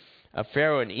slaves of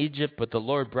Pharaoh in Egypt, but the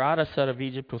Lord brought us out of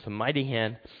Egypt with a mighty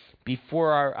hand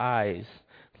before our eyes.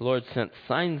 The Lord sent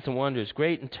signs and wonders,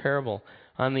 great and terrible,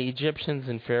 on the Egyptians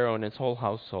and Pharaoh and his whole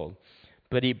household.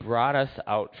 But he brought us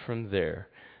out from there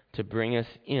to bring us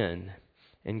in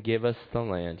and give us the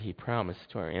land he promised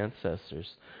to our ancestors.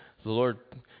 The Lord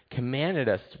commanded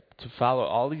us to follow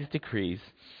all these decrees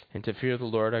and to fear the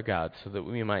Lord our God, so that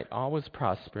we might always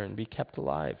prosper and be kept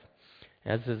alive,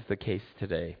 as is the case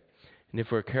today. And if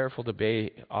we're careful to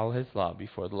obey all his law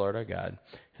before the Lord our God,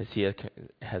 as he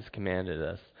has commanded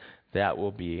us, that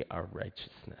will be our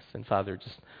righteousness. And Father,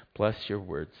 just bless your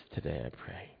words today, I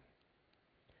pray.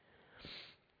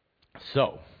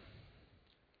 So,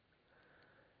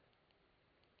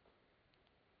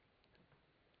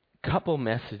 couple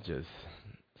messages.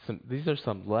 These are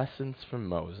some lessons from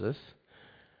Moses.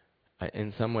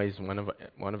 In some ways,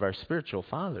 one of our spiritual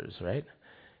fathers, right?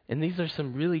 And these are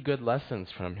some really good lessons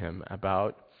from him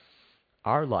about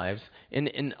our lives.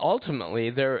 And ultimately,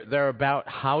 they're about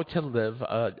how to live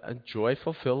a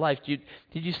joyful, filled life. Did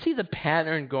you see the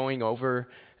pattern going over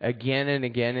again and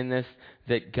again in this?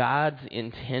 That God's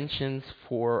intentions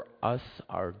for us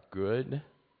are good?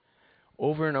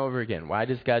 Over and over again. Why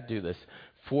does God do this?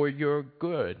 For your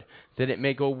good, that it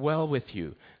may go well with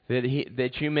you,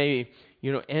 that you may,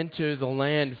 enter the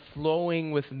land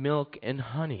flowing with milk and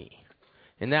honey.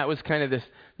 And that was kind of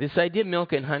this idea of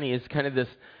milk and honey is kind of this,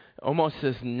 almost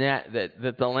this net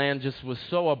that the land just was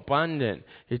so abundant.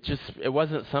 It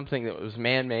wasn't something that was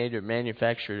man-made or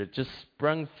manufactured. It just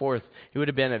sprung forth. It would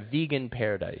have been a vegan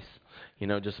paradise.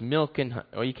 Just milk and honey.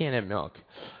 Oh, you can't have milk,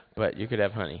 but you could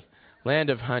have honey. Land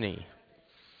of honey.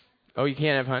 Oh, you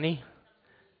can't have honey?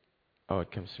 Oh,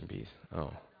 it comes from bees.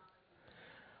 Oh.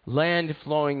 Land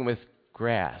flowing with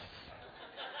grass.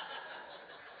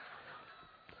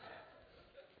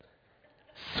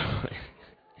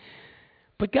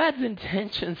 But God's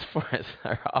intentions for us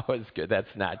are always good. That's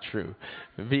not true.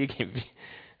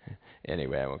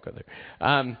 Anyway, I won't go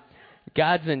there.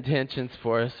 God's intentions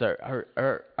for us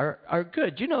are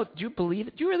good. Do you believe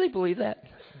it? Do you really believe that?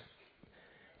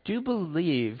 Do you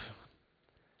believe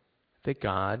that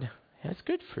God has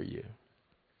good for you?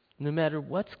 No matter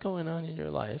what's going on in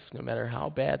your life, no matter how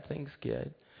bad things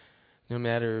get, no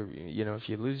matter, if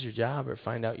you lose your job or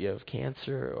find out you have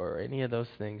cancer or any of those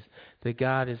things, that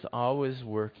God is always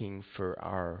working for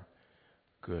our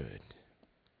good,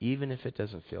 even if it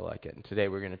doesn't feel like it. And today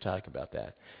we're going to talk about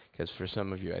that, because for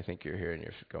some of you, I think you're here and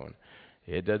you're going,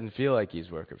 it doesn't feel like he's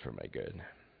working for my good.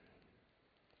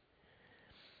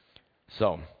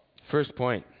 So, first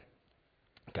point,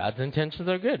 God's intentions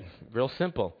are good. Real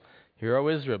simple. Hear, O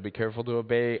Israel, be careful to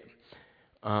obey,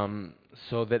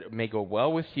 so that it may go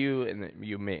well with you and that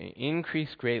you may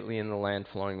increase greatly in the land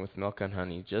flowing with milk and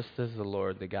honey, just as the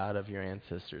Lord, the God of your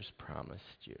ancestors, promised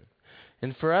you.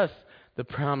 And for us, the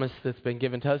promise that's been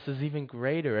given to us is even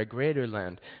greater, a greater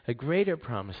land, a greater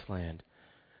promised land,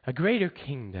 a greater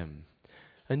kingdom,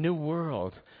 a new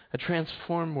world, a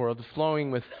transformed world flowing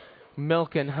with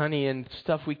milk and honey and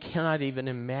stuff we cannot even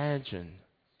imagine.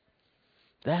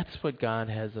 That's what God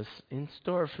has us in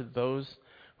store for those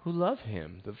who love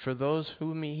Him, for those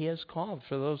whom He has called,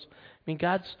 for those.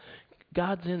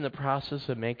 God's in the process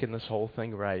of making this whole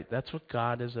thing right. That's what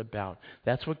God is about.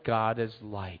 That's what God is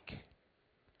like.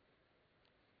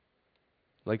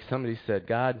 Like somebody said,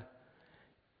 God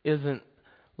isn't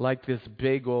like this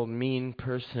big old mean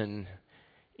person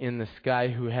in the sky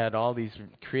who had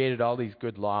created all these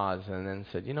good laws and then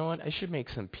said, you know what, I should make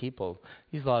some people.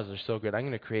 These laws are so good, I'm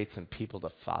going to create some people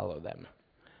to follow them.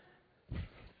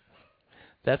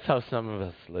 That's how some of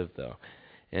us live, though.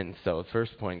 And so,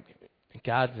 first point,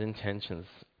 God's intentions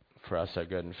for us are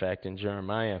good. In fact, in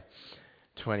Jeremiah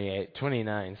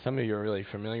 28:29, some of you are really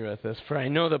familiar with this. For I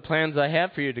know the plans I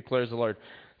have for you, declares the Lord.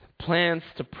 Plans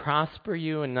to prosper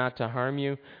you and not to harm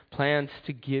you. Plans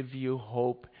to give you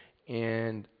hope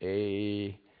and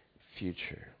a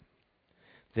future.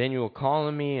 Then you will call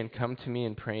on me and come to me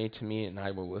and pray to me, and I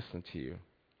will listen to you.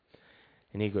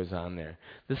 And he goes on there.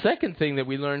 The second thing that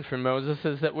we learn from Moses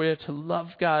is that we are to love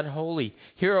God wholly.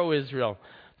 Hear, O Israel,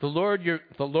 the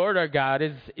Lord our God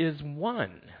is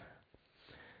one.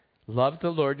 Love the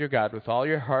Lord your God with all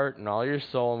your heart and all your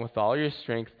soul and with all your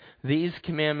strength. These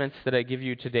commandments that I give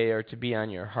you today are to be on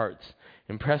your hearts.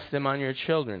 Impress them on your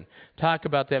children. Talk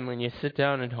about them when you sit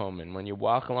down at home and when you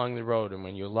walk along the road and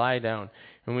when you lie down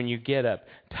and when you get up.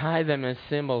 Tie them as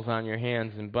symbols on your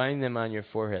hands and bind them on your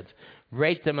foreheads.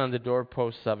 Write them on the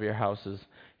doorposts of your houses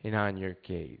and on your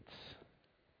gates.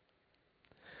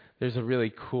 There's a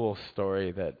really cool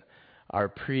story that our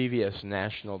previous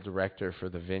national director for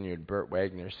the Vineyard, Bert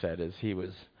Wagner, said as he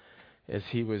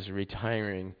was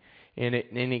retiring. And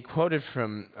he quoted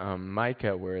from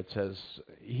Micah, where it says,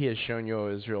 He has shown you,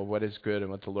 O Israel, what is good and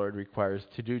what the Lord requires,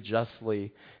 to do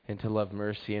justly and to love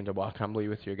mercy and to walk humbly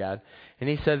with your God. And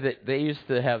he said that they used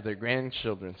to have their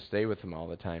grandchildren stay with them all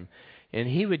the time. And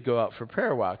he would go out for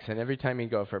prayer walks, and every time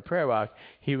he'd go for a prayer walk,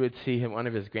 he would see one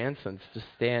of his grandsons just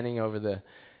standing over the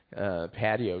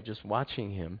patio, just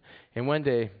watching him. And one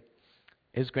day,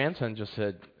 his grandson just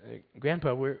said,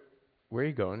 Grandpa, where are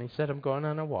you going? He said, I'm going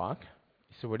on a walk.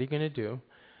 He said, what are you going to do?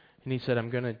 And he said, I'm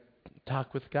going to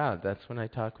talk with God. That's when I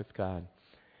talk with God.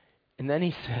 And then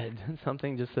he said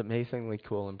something just amazingly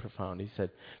cool and profound. He said,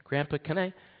 Grandpa, can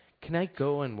I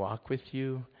go and walk with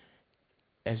you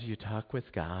as you talk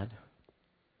with God?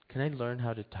 Can I learn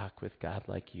how to talk with God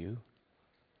like you?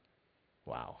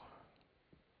 Wow.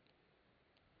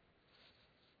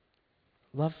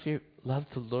 Love the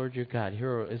Lord your God.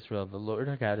 Hear, O Israel, the Lord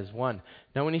our God is one.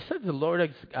 Now, when he said the Lord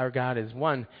our God is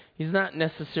one, he's not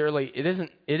necessarily, it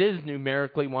is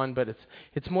numerically one, but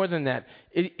it's more than that.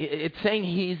 It's saying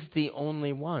he's the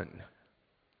only one.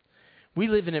 We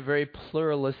live in a very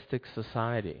pluralistic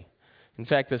society. In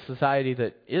fact, the society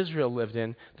that Israel lived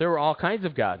in, there were all kinds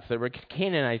of gods. There were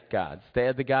Canaanite gods. They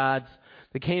had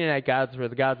the Canaanite gods were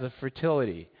the gods of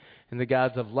fertility and the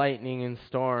gods of lightning and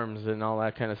storms and all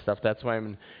that kind of stuff. That's why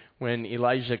when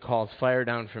Elijah calls fire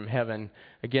down from heaven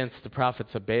against the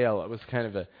prophets of Baal, it was kind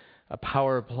of a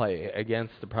power play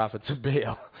against the prophets of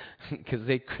Baal because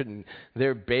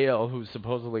their Baal, who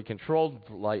supposedly controlled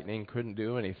lightning, couldn't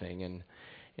do anything,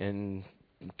 and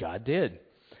God did.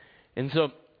 And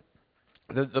so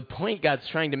the point God's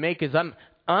trying to make is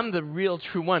I'm the real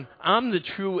true one. I'm the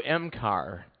true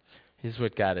MCAR. Is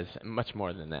what God is, much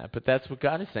more than that. But that's what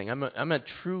God is saying. I'm a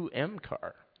true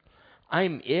MCAR.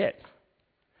 I'm it.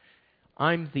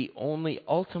 I'm the only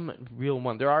ultimate real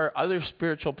one. There are other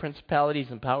spiritual principalities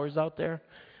and powers out there,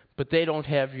 but they don't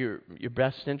have your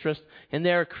best interest, and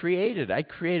they are created. I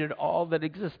created all that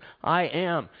exists. I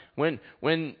am.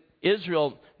 When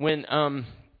Israel, when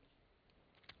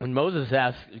Moses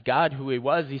asked God who he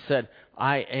was, he said,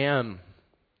 I am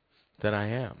that I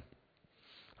am.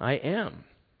 I am.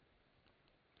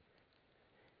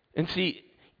 And see,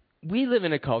 we live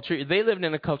in a culture, they lived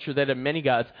in a culture that had many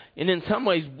gods, and in some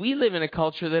ways we live in a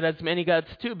culture that has many gods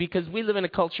too, because we live in a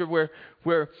culture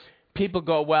where people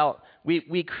go, well,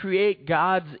 we create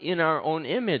gods in our own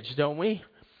image, don't we?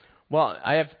 Well,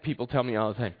 I have people tell me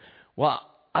all the time, well,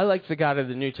 I like the God of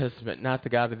the New Testament, not the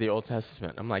God of the Old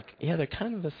Testament. I'm like, yeah, they're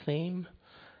kind of the same.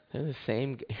 They're the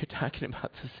same. You're talking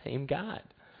about the same God.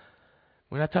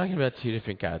 We're not talking about two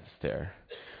different gods there.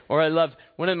 Or I love,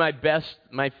 one of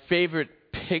my favorite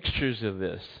pictures of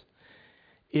this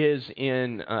is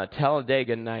in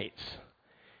Talladega Nights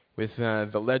with the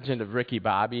legend of Ricky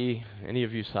Bobby. Any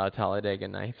of you saw Talladega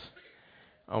Nights?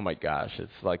 Oh my gosh,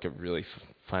 it's like a really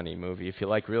funny movie. If you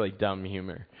like really dumb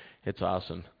humor, it's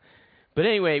awesome. But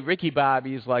anyway, Ricky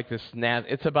Bobby is like this.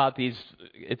 It's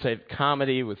a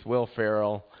comedy with Will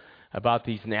Ferrell about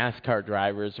these NASCAR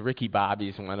drivers. Ricky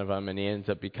Bobby's one of them, and he ends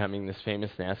up becoming this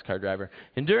famous NASCAR driver.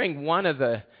 And during one of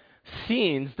the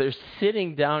scenes, they're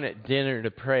sitting down at dinner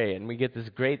to pray, and we get this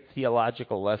great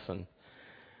theological lesson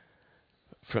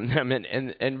from them.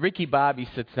 And Ricky Bobby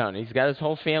sits down. He's got his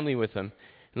whole family with him.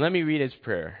 And let me read his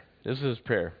prayer. This is his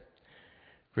prayer.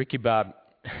 Ricky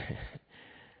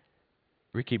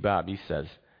Bobby says,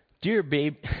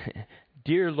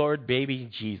 Dear Lord baby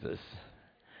Jesus,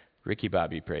 Ricky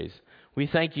Bobby prays, we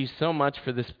thank you so much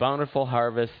for this bountiful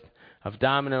harvest of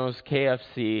Domino's,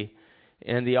 KFC,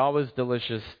 and the always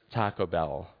delicious Taco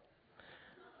Bell.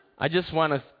 I just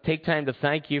want to take time to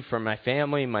thank you for my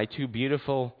family, my two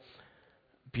beautiful,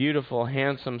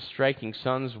 handsome, striking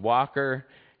sons, Walker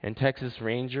and Texas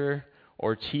Ranger,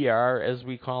 or TR as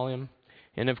we call him.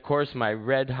 And of course, my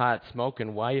red-hot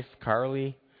smoking wife,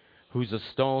 Carly, who's a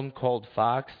stone-cold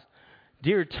fox.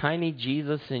 Dear tiny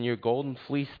Jesus in your golden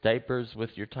fleece diapers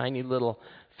with your tiny little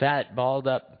fat,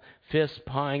 balled-up fists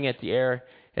pawing at the air.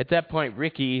 At that point,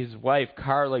 Ricky, his wife,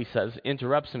 Carly,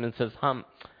 interrupts him and says, Hon,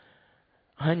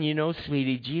 you know,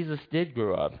 sweetie, Jesus did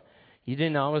grow up. You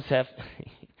don't always have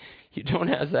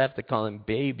to call him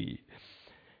baby.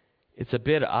 It's a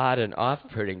bit odd and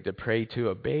off-putting to pray to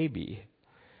a baby.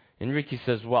 And Ricky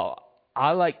says, well,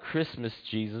 I like Christmas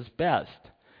Jesus best.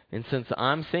 And since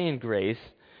I'm saying grace,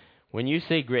 when you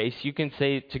say grace, you can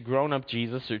say it to grown-up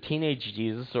Jesus or teenage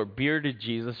Jesus or bearded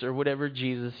Jesus or whatever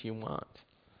Jesus you want.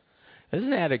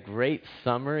 Isn't that a great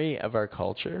summary of our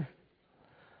culture?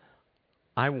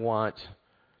 I want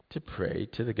to pray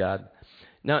to the God.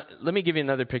 Now, let me give you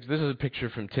another picture. This is a picture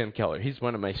from Tim Keller. He's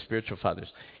one of my spiritual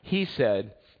fathers. He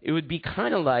said, it would be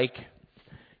kind of like,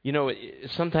 you know,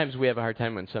 sometimes we have a hard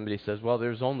time when somebody says, well,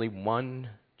 there's only one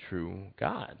true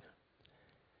God.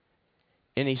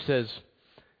 And he says,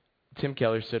 Tim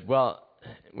Keller said, well,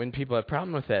 when people have a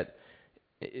problem with that,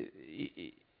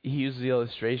 he used the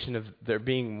illustration of there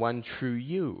being one true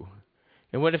you.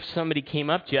 And what if somebody came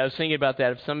up to you? I was thinking about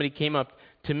that. If somebody came up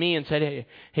to me and said,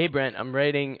 hey Brent, I'm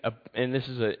writing, and this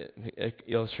is an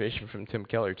illustration from Tim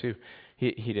Keller too.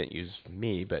 He didn't use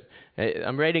me, but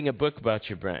I'm writing a book about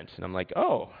you, Brent. And I'm like,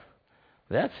 oh,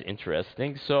 that's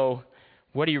interesting. So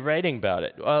what are you writing about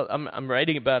it? Well, I'm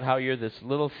writing about how you're this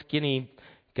little skinny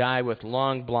guy with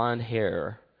long blonde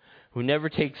hair who never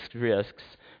takes risks,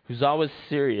 who's always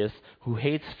serious, who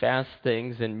hates fast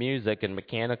things and music and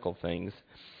mechanical things,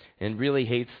 and really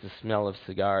hates the smell of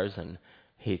cigars and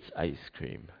hates ice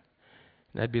cream.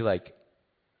 And I'd be like,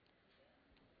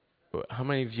 how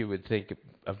many of you would think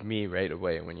of me right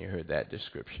away when you heard that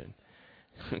description?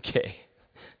 Okay.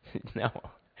 No.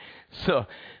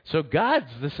 So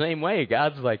God's the same way.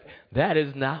 God's like, that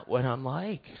is not what I'm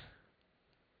like.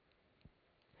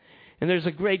 And there's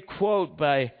a great quote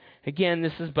by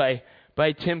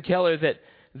Tim Keller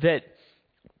that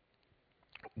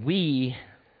we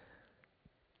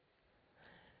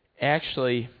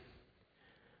actually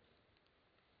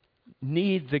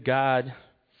need the God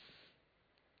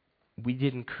we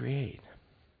didn't create.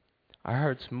 Our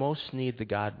hearts most need the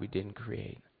God we didn't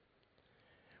create.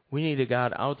 We need a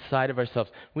God outside of ourselves.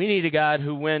 We need a God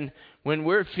who, when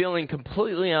we're feeling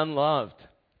completely unloved,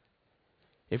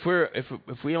 if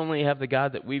we only have the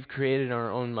God that we've created in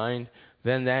our own mind,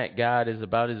 then that God is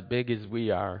about as big as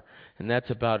we are, and that's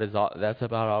about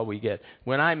all we get.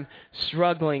 When I'm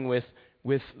struggling with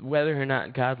whether or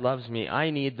not God loves me, I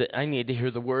need to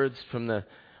hear the words from the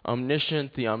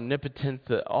omniscient, the omnipotent,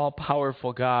 the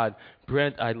all-powerful God.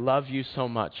 Brent, I love you so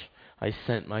much, I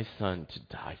sent my son to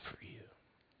die for you.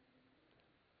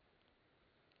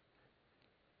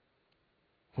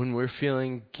 When we're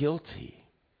feeling guilty,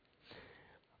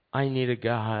 I need a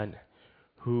God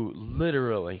who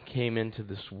literally came into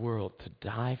this world to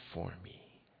die for me.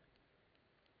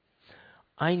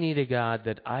 I need a God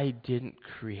that I didn't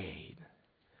create.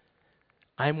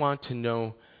 I want to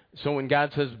know. So when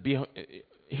God says,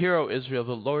 "Hear, O Israel,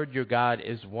 the Lord your God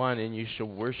is one, and you shall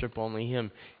worship only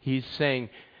Him," He's saying,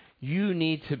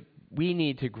 we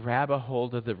need to grab a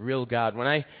hold of the real God.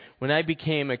 When I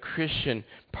became a Christian,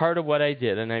 part of what I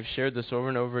did, and I've shared this over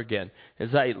and over again,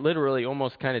 is I literally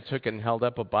almost kind of took and held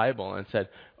up a Bible and said,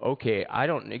 "Okay, I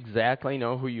don't exactly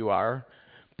know who you are,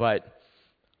 but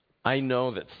I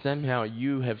know that somehow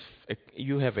you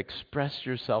have expressed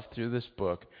yourself through this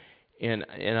book, and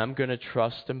I'm going to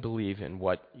trust and believe in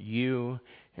what you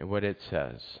and what it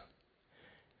says."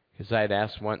 Because I'd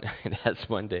asked one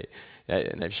day,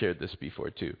 and I've shared this before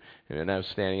too, and I was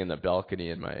standing in the balcony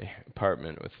in my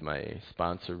apartment with my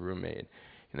sponsor roommate,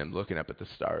 and I'm looking up at the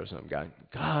stars, and I'm going,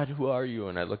 "God, who are you?"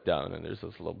 And I look down, and there's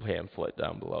this little pamphlet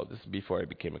down below. This is before I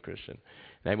became a Christian.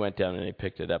 And I went down, and I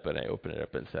picked it up, and I opened it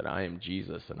up and said, "I am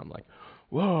Jesus." And I'm like,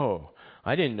 "Whoa,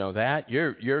 I didn't know that.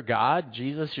 You're God?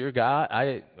 Jesus, you're God?"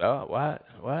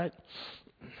 What?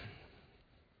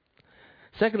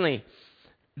 Secondly,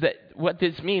 what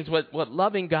this means, what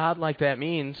loving God like that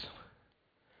means,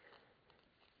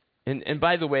 and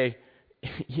by the way,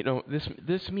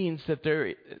 this means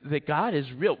that God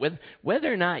is real.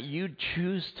 Whether or not you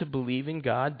choose to believe in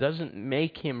God doesn't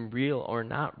make Him real or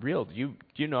not real. Do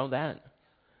you know that?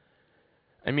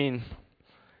 I mean,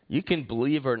 you can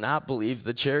believe or not believe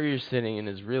the chair you're sitting in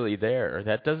is really there.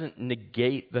 That doesn't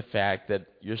negate the fact that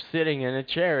you're sitting in a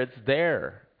chair. It's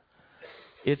there.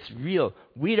 It's real.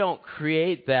 We don't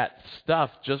create that stuff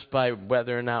just by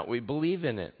whether or not we believe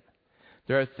in it.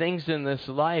 There are things in this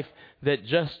life that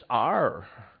just are.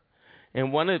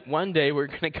 And one day we're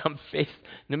going to come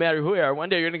no matter who we are, one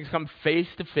day you're going to come face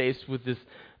to face with this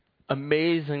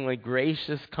amazingly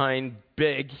gracious, kind,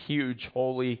 big, huge,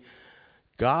 holy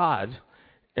God.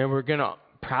 And we're going to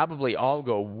probably all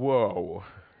go, whoa.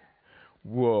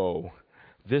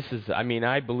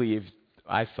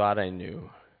 I thought I knew,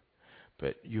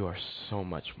 but you are so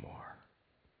much more.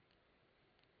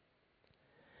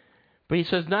 But he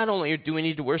says not only do we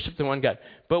need to worship the one God,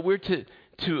 but we're to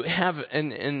have,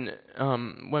 and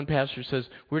one pastor says,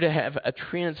 we're to have a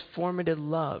transformative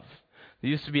love.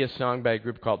 There used to be a song by a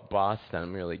group called Boston.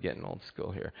 I'm really getting old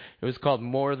school here. It was called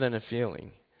More Than a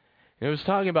Feeling. And it was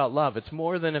talking about love. It's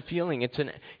more than a feeling. It's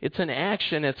an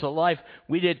action. It's a life.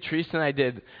 Teresa and I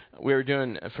we were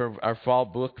doing, for our fall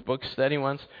book study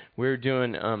once, we were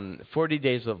doing 40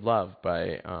 Days of Love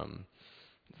by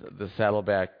the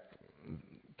Saddleback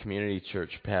Community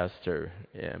Church pastor,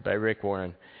 by Rick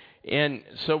Warren. And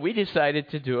so we decided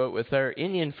to do it with our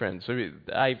Indian friends. So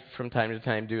I, from time to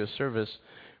time, do a service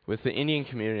with the Indian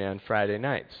community on Friday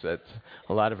nights. That's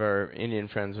a lot of our Indian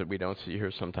friends that we don't see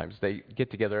here sometimes. They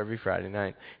get together every Friday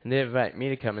night, and they invite me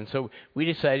to come. And so we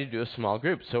decided to do a small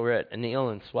group. So we're at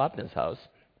Anil and Swapna's house,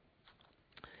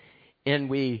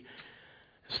 and we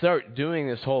start doing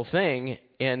this whole thing.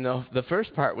 And the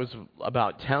first part was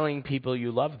about telling people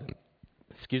you love them.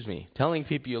 Telling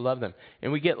people you love them.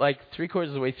 And we get like 3/4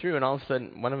 of the way through, and all of a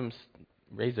sudden, one of them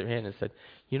raised their hand and said,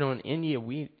 in India,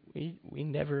 we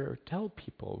never tell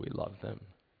people we love them.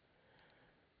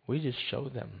 We just show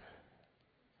them.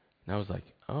 And I was like,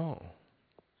 oh.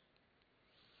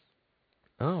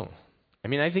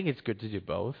 I think it's good to do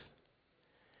both.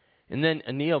 And then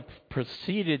Anil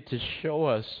proceeded to show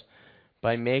us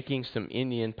by making some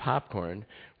Indian popcorn,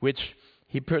 which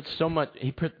some of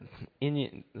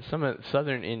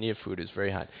southern India food is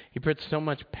very hot. He put so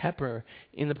much pepper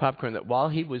in the popcorn that while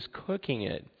he was cooking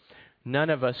it, none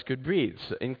of us could breathe,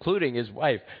 including his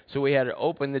wife. So we had to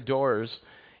open the doors,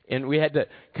 and we had to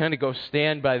kind of go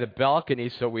stand by the balcony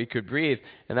so we could breathe.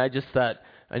 And I just thought,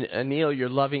 Anil, you're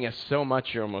loving us so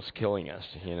much, you're almost killing us.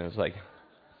 It's like...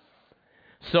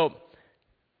 So,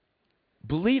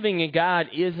 believing in God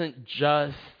isn't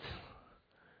just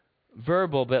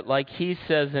verbal, but like he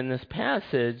says in this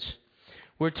passage,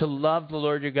 we're to love the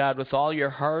Lord your God with all your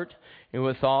heart and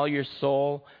with all your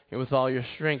soul and with all your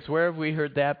strength. Where have we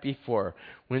heard that before?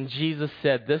 When Jesus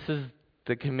said, this is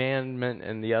the commandment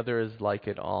and the other is like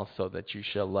it also, that you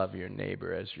shall love your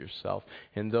neighbor as yourself.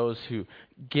 And those who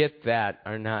get that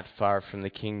are not far from the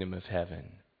kingdom of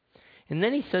heaven. And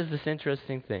then he says this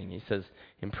interesting thing. He says,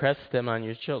 impress them on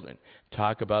your children.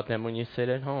 Talk about them when you sit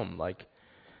at home, like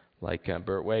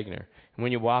Bert Wagner. And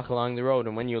when you walk along the road,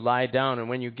 and when you lie down, and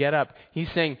when you get up.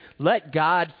 He's saying, let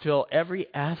God fill every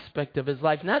aspect of his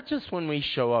life, not just when we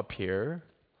show up here.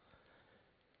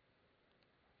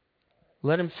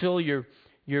 Let him fill your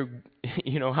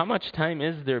how much time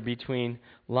is there between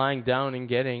lying down and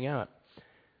getting up?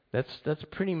 That's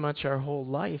pretty much our whole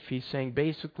life. He's saying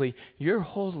basically your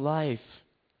whole life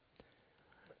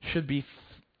should be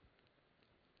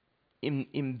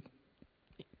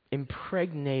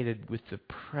impregnated with the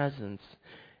presence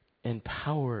and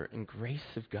power and grace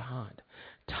of God.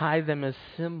 Tie them as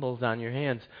symbols on your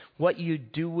hands. What you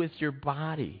do with your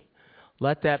body,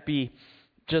 let that be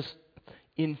just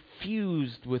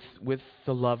infused with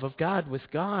the love of God, with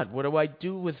God. What do I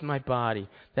do with my body?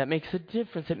 That makes a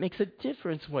difference. It makes a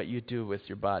difference what you do with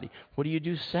your body. What do you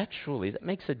do sexually? That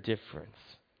makes a difference.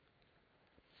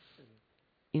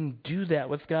 And do that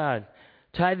with God.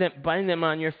 Bind them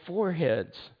on your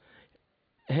foreheads.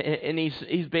 And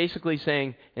he's basically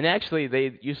saying, and actually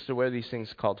they used to wear these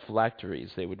things called phylacteries.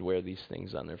 They would wear these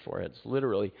things on their foreheads,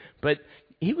 literally. But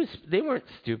they weren't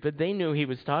stupid. They knew he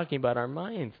was talking about our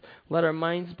minds. Let our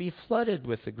minds be flooded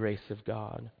with the grace of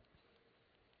God.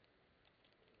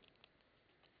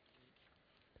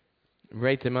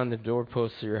 Write them on the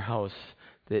doorposts of your house,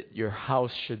 that your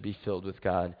house should be filled with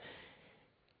God.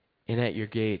 And at your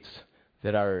gates,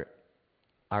 that our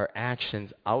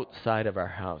actions outside of our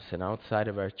house and outside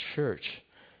of our church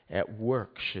at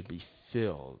work should be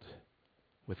filled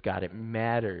with God. It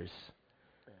matters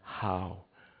how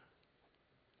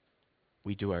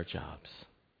we do our jobs.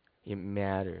 It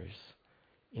matters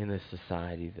in the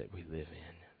society that we live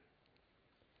in.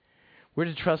 We're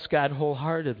to trust God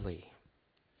wholeheartedly.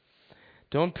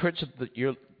 Don't put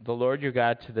the Lord your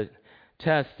God to the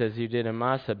test as you did in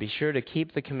Massah. Be sure to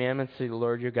keep the commandments of the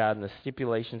Lord your God and the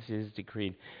stipulations he has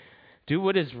decreed. Do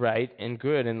what is right and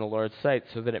good in the Lord's sight,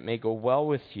 so that it may go well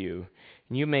with you,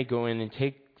 and you may go in and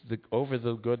take over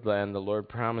the good land the Lord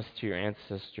promised to your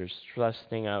ancestors,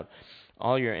 thrusting out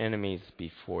all your enemies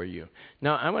before you.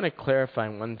 Now, I want to clarify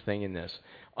one thing in this.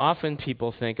 Often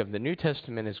people think of the New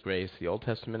Testament as grace, the Old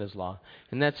Testament as law,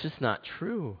 and that's just not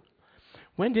true.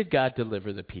 When did God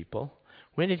deliver the people?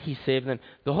 When did he save them?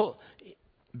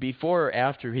 Before or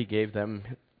after he gave them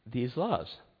these laws?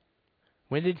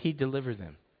 When did he deliver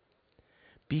them?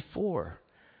 Before.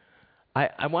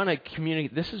 I want to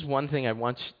communicate. This is one thing I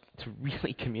want to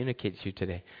really communicate to you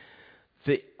today.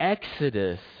 The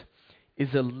Exodus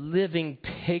is a living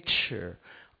picture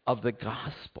of the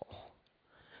gospel.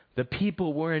 The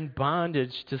people were in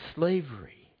bondage to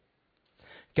slavery.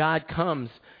 God comes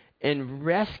and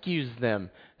rescues them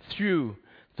through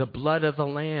the blood of the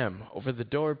Lamb over the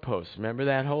doorpost. Remember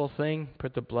that whole thing?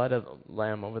 Put the blood of the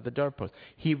Lamb over the doorpost.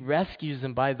 He rescues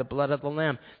them by the blood of the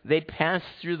Lamb. They pass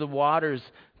through the waters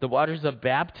of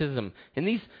baptism. And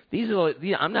these are,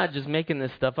 I'm not just making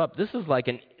this stuff up. This is like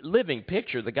a living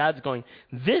picture that God's going,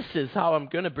 this is how I'm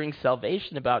going to bring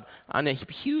salvation about on a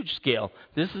huge scale.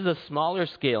 This is a smaller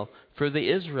scale for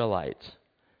the Israelites.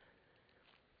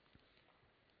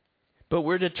 But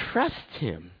we're to trust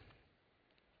him.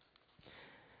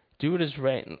 Do what is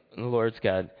right in the Lord's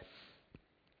God,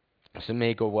 so it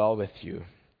may go well with you.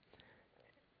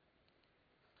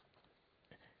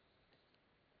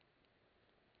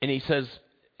 And he says,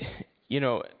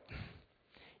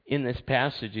 in this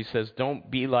passage, he says, don't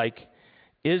be like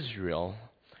Israel,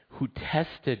 who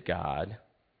tested God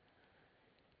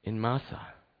in Massah.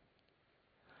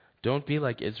 Don't be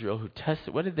like Israel, who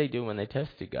tested. What did they do when they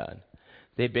tested God?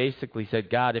 They basically said,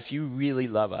 God, if you really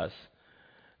love us,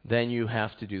 then you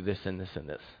have to do this and this and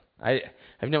this.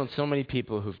 I've known so many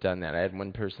people who've done that. I had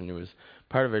one person who was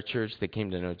part of our church that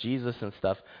came to know Jesus and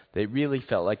stuff. They really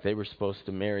felt like they were supposed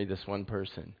to marry this one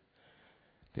person.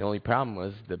 The only problem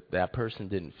was that person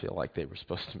didn't feel like they were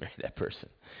supposed to marry that person.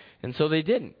 And so they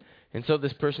didn't. And so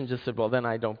this person just said, well, then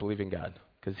I don't believe in God,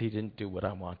 because he didn't do what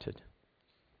I wanted.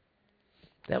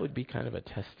 That would be kind of a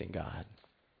testing God.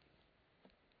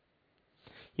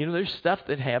 There's stuff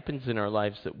that happens in our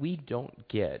lives that we don't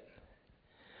get,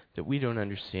 that we don't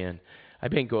understand. I've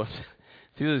been going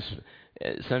through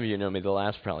this. Some of you know me, the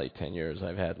last probably 10 years,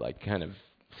 I've had kind of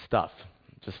stuff,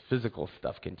 just physical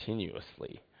stuff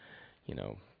continuously.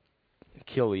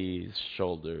 Achilles,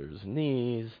 shoulders,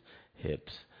 knees,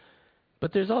 hips.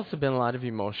 But there's also been a lot of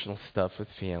emotional stuff with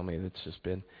family that's just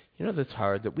been, that's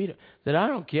hard, that I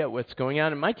don't get what's going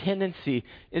on. And my tendency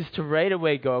is to right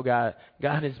away go,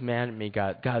 God is mad at me.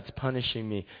 God's punishing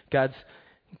me. God's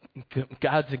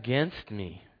against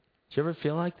me. Do you ever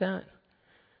feel like that?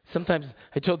 Sometimes,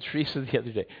 I told Teresa the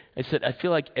other day, I said, I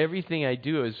feel like everything I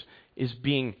do is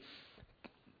being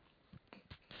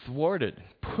thwarted,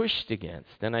 pushed against.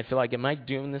 And I feel like, am I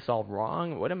doing this all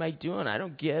wrong? What am I doing? I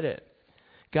don't get it.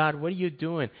 God, what are you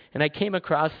doing? And I came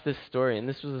across this story, and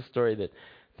this was a story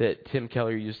that Tim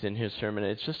Keller used in his sermon,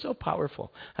 and it's just so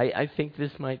powerful. I think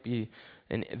this might be,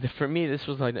 for me, this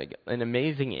was like an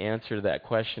amazing answer to that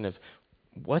question of,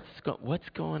 what's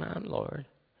going on, Lord?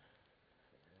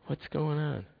 What's going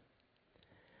on?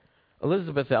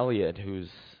 Elizabeth Elliot,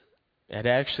 had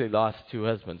actually lost two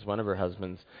husbands. One of her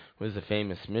husbands was a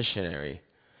famous missionary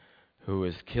who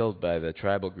was killed by the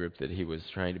tribal group that he was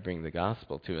trying to bring the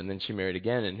gospel to. And then she married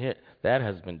again, and that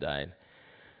husband died.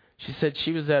 She said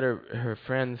she was at her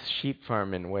friend's sheep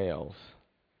farm in Wales.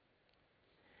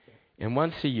 And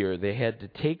once a year, they had to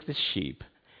take the sheep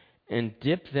and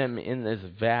dip them in this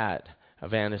vat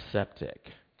of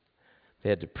antiseptic. They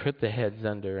had to put the heads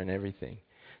under and everything.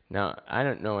 Now, I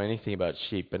don't know anything about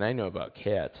sheep, but I know about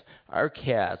cats. Our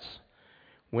cats,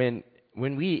 when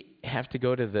we have to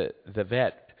go to the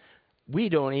vet, we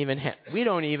don't even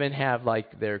have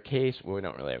like their case. Well, we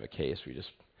don't really have a case. We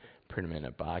just put them in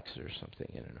a box or something.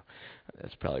 I don't know.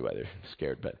 That's probably why they're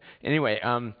scared. But anyway,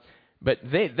 but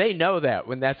they know that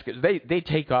when that's good, they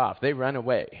take off. They run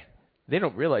away. They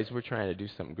don't realize we're trying to do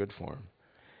something good for them.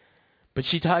 But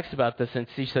she talks about this, and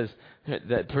she says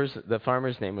the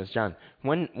farmer's name was John.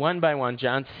 One by one,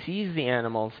 John seized the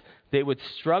animals. They would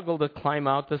struggle to climb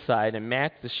out the side, and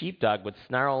Mac, the sheepdog, would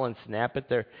snarl and snap at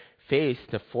their face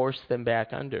to force them back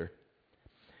under.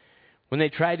 When they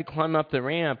tried to climb up the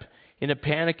ramp, in a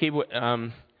panic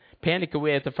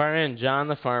away at the far end, John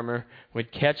the farmer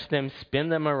would catch them, spin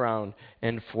them around,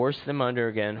 and force them under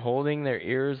again, holding their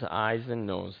ears, eyes, and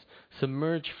nose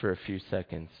submerged for a few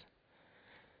seconds.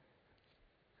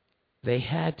 They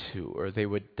had to, or they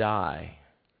would die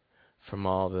from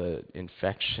all the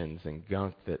infections and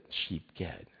gunk that sheep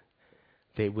get.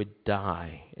 They would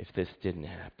die if this didn't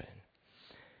happen.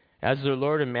 As their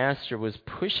Lord and Master was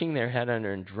pushing their head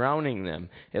under and drowning them,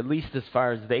 at least as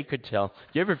far as they could tell. Do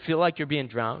you ever feel like you're being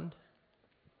drowned?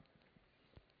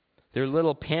 Their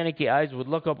little panicky eyes would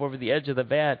look up over the edge of the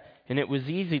vat, and it was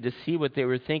easy to see what they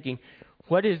were thinking.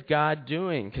 What is God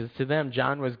doing? Because to them,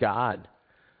 John was God.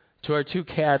 To our two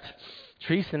cats,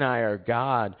 Teresa and I are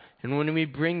God. And when we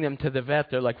bring them to the vet,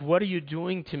 they're like, what are you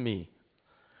doing to me?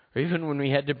 Or even when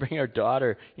we had to bring our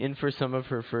daughter in for some of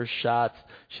her first shots,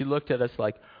 she looked at us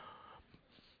like,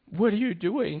 what are you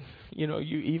doing? You know,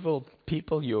 you evil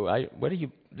people, you're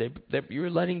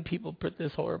letting people put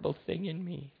this horrible thing in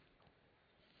me.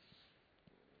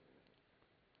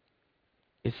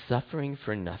 Is suffering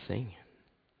for nothing?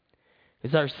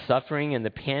 Is our suffering and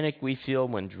the panic we feel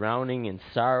when drowning in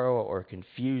sorrow or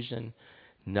confusion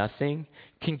nothing?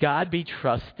 Can God be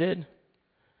trusted?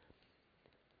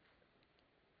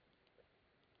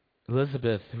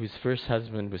 Elizabeth, whose first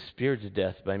husband was speared to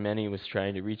death by many who was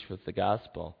trying to reach with the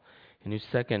gospel, and whose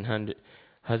second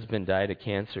husband died of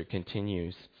cancer,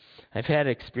 continues. I've had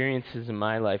experiences in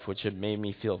my life which have made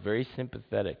me feel very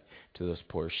sympathetic to those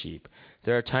poor sheep.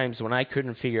 There are times when I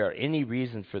couldn't figure out any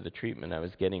reason for the treatment I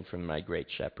was getting from my great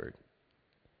shepherd,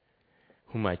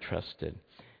 whom I trusted.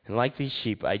 And like these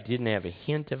sheep, I didn't have a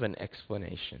hint of an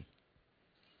explanation.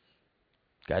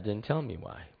 God didn't tell me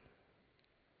why.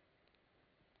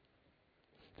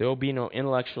 There will be no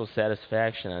intellectual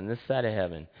satisfaction on this side of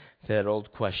heaven to that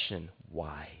old question,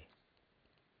 why?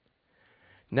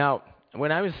 Now,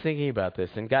 when I was thinking about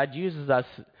this, and God uses us,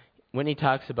 when He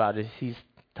talks about us, He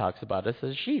talks about us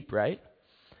as sheep, right?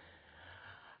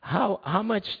 How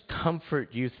much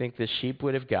comfort do you think the sheep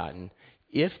would have gotten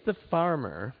if the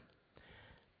farmer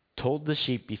told the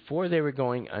sheep before they were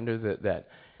going under that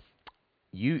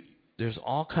there's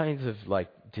all kinds of like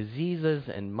diseases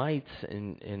and mites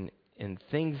and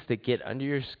things that get under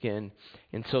your skin,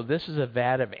 and so this is a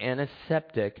vat of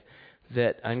antiseptic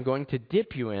that I'm going to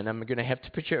dip you in. I'm going to have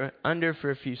to put you under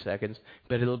for a few seconds,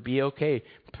 but it'll be okay.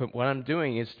 But what I'm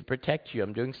doing is to protect you.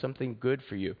 I'm doing something good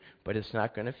for you, but it's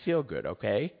not going to feel good,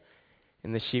 okay?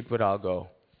 And the sheep would all go,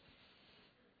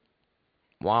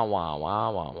 wah, wah,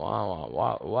 wah, wah, wah, wah,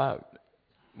 wah, wah.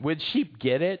 Would sheep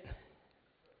get it?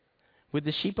 Would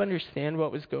the sheep understand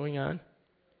what was going on?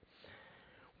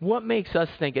 What makes us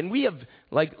think? And we have,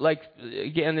 like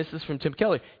again, this is from Tim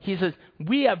Keller. He says,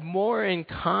 we have more in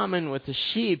common with the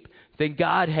sheep than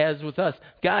God has with us.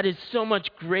 God is so much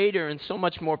greater and so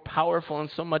much more powerful and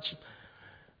so much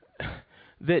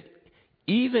that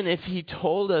even if He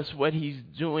told us what He's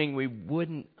doing, we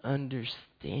wouldn't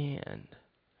understand.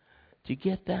 Do you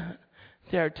get that?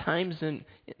 There are times in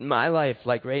my life,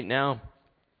 like right now,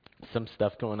 some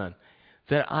stuff going on,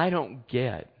 that I don't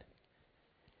get.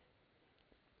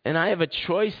 And I have a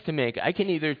choice to make. I can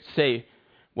either say,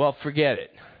 well, forget it.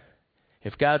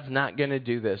 If God's not going to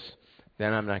do this,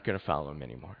 then I'm not going to follow Him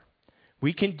anymore.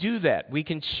 We can do that. We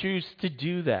can choose to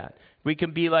do that. We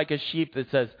can be like a sheep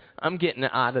that says, I'm getting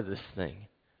out of this thing.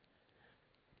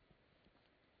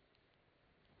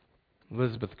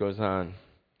 Elizabeth goes on.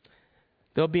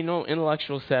 There'll be no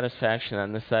intellectual satisfaction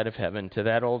on this side of heaven to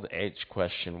that old age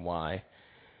question, why?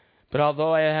 But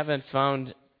although I haven't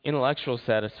found intellectual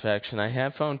satisfaction, I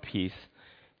have found peace.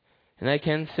 And I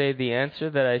can say the answer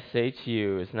that I say to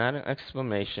you is not an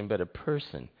exclamation, but a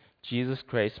person, Jesus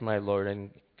Christ, my Lord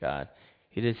and God.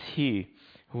 It is He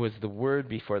who was the Word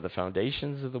before the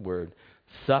foundations of the world,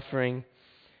 suffering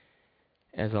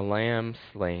as a lamb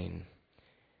slain.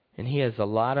 And He has a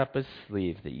lot up His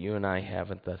sleeve that you and I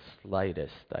haven't the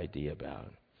slightest idea about.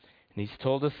 And He's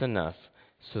told us enough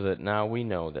so that now we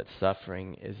know that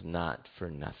suffering is not for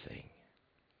nothing.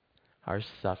 Our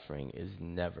suffering is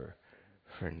never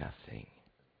for nothing.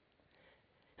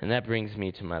 And that brings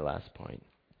me to my last point.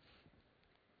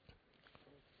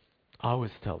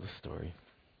 Always tell the story.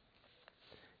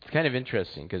 It's kind of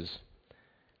interesting because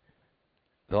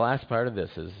the last part of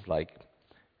this is like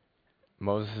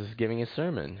Moses is giving a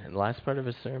sermon, and the last part of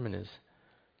his sermon is,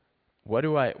 what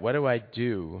do I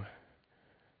do?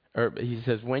 Or he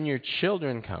says, when your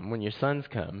children come, when your sons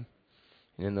come,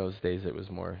 and in those days it was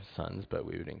more sons, but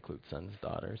we would include sons,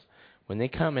 daughters. When they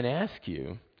come and ask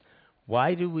you,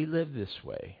 why do we live this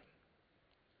way?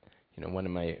 You know, one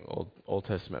of my Old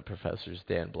Testament professors,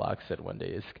 Dan Block, said one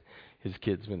day his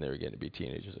kids, when they were getting to be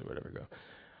teenagers or whatever, go,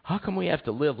 how come we have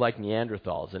to live like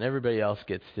Neanderthals and everybody else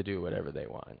gets to do whatever they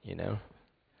want, you know?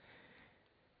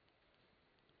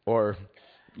 Or,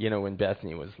 you know, when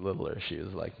Bethany was littler, she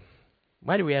was like,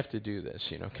 why do we have to do this,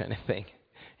 you know, kind of thing.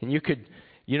 And you could,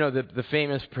 you know, the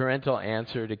famous parental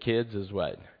answer to kids is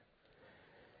what?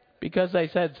 Because I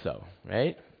said so,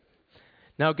 right?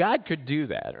 Now, God could do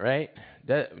that, right?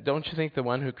 Don't you think the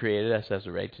one who created us has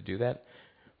a right to do that?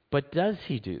 But does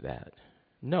He do that?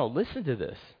 No, listen to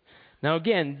this. Now,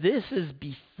 again, this is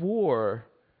before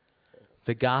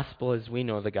the gospel as we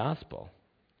know the gospel.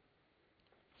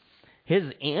 His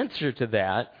answer to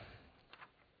that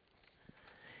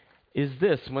is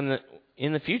this.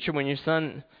 In the future, when your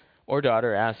son or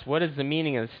daughter asks, what is the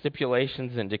meaning of the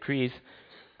stipulations and decrees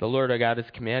the Lord our God has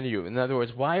commanded you? In other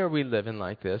words, why are we living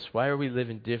like this? Why are we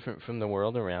living different from the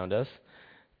world around us?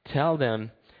 Tell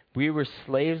them, we were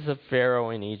slaves of Pharaoh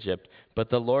in Egypt, but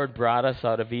the Lord brought us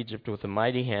out of Egypt with a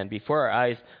mighty hand. Before our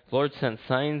eyes, the Lord sent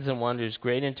signs and wonders,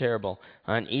 great and terrible,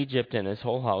 on Egypt and his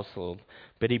whole household.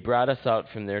 But He brought us out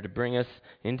from there to bring us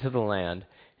into the land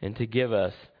and to give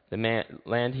us the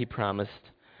land He promised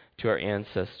to our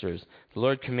ancestors. The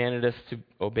Lord commanded us to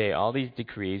obey all these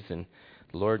decrees and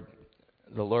the Lord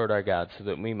our God, so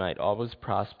that we might always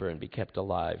prosper and be kept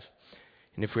alive.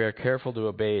 And if we are careful to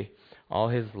obey all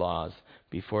His laws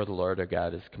before the Lord our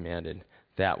God is commanded,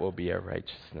 that will be our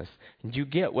righteousness. And do you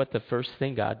get what the first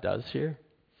thing God does here?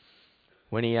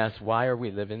 When He asks, why are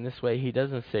we living this way? He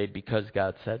doesn't say, because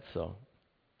God said so.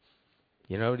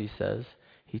 You know what He says?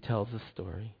 He tells a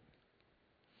story.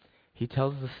 He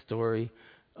tells the story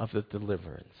of the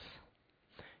deliverance.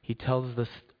 He tells this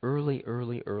early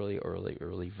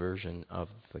version of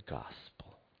the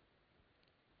gospel.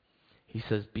 He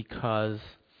says, because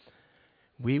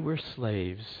we were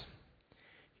slaves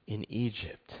in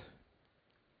Egypt,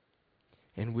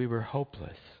 and we were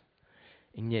hopeless,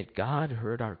 and yet God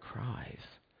heard our cries,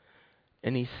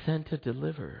 and He sent a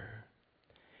deliverer,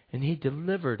 and He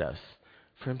delivered us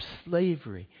from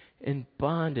slavery and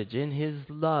bondage. In His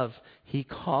love, He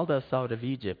called us out of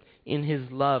Egypt. In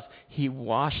His love, He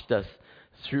washed us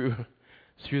through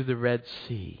the Red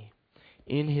Sea.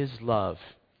 In His love,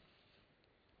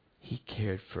 He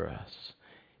cared for us.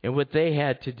 And what they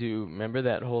had to do, remember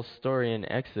that whole story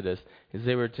in Exodus, is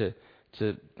they were to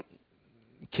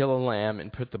kill a lamb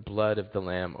and put the blood of the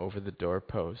lamb over the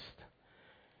doorpost.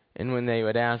 And when they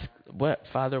would ask, "What,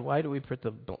 Father, why do we put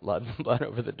the blood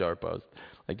over the doorpost?"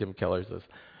 Like Tim Keller says,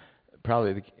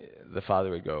 probably the father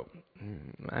would go,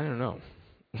 I don't know.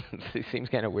 It seems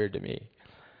kind of weird to me.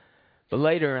 But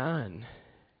later on,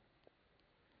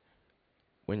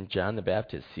 when John the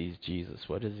Baptist sees Jesus,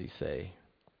 what does he say?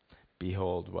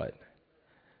 Behold, what?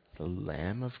 The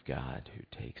Lamb of God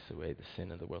who takes away the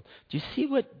sin of the world. Do you see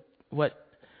what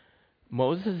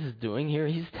Moses is doing here?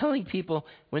 He's telling people,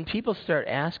 when people start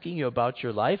asking you about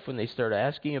your life, when they start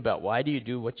asking you about why do you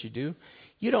do what you do,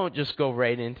 you don't just go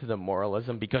right into the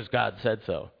moralism because God said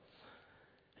so.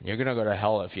 And you're going to go to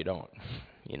hell if you don't.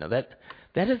 You know, that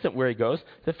isn't where he goes.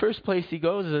 The first place he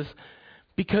goes is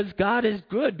because God is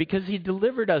good, because He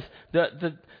delivered us.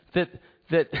 The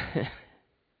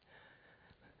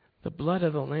blood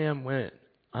of the Lamb went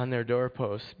on their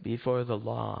doorposts before the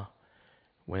law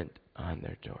went on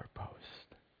their doorpost.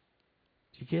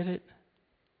 Do you get it?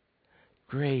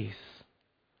 Grace.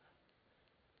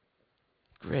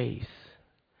 Grace.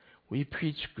 We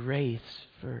preach grace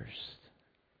first.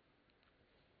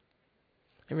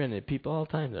 I run into people all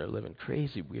the time that are living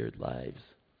crazy, weird lives.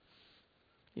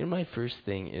 My first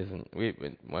thing isn't,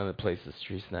 one of the places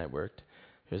Teresa and I worked,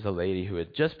 there's a lady who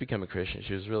had just become a Christian.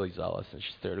 She was really zealous, and she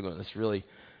started going to this really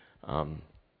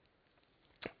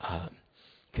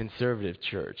conservative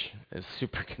church. It was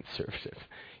super conservative.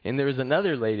 And there was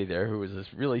another lady there who was this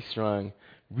really strong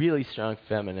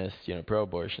feminist,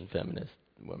 pro-abortion feminist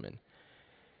woman.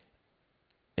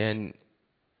 And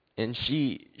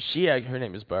she her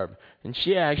name is Barb, and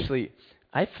she actually,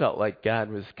 I felt like God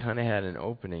was kind of had an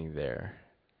opening there.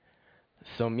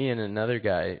 So me and another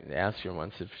guy asked her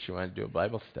once if she wanted to do a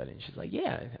Bible study, and she's like,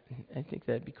 yeah, I think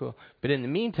that'd be cool. But in the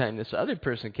meantime, this other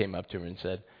person came up to her and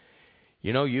said,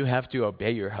 you have to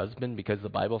obey your husband because the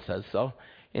Bible says so.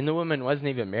 And the woman wasn't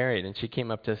even married, and she came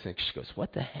up to us and she goes,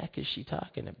 what the heck is she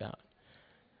talking about?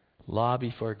 Law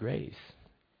before grace.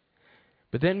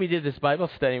 But then we did this Bible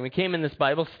study, and we came in this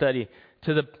Bible study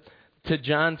to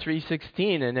John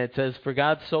 3:16, and it says, for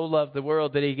God so loved the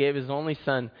world that he gave his only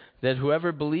Son, that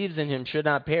whoever believes in him should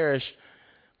not perish,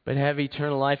 but have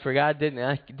eternal life. For God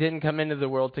didn't come into the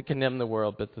world to condemn the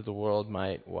world, but that the world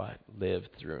might, what? Live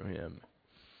through him.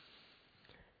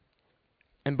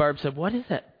 And Barb said, what is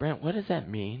that, Brent? What does that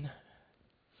mean?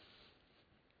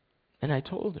 And I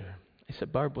told her, I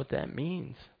said, Barb, what that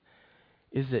means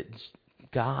is that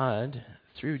God,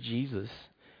 through Jesus,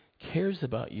 cares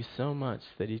about you so much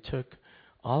that he took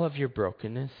all of your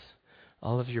brokenness,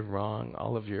 all of your wrong,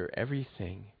 all of your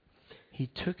everything. He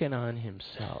took it on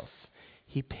himself.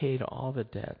 He paid all the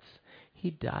debts. He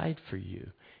died for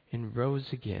you and rose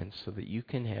again so that you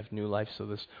can have new life, so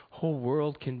this whole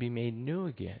world can be made new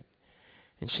again.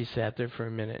 And she sat there for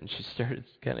a minute and she started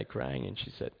kind of crying, and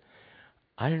she said,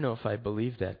 I don't know if I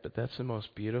believe that, but that's the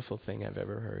most beautiful thing I've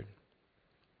ever heard.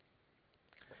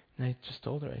 And I just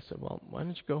told her, I said, well, why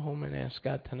don't you go home and ask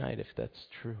God tonight if that's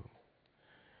true?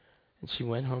 And she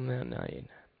went home that night.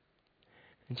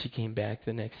 And she came back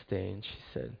the next day and she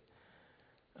said,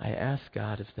 I asked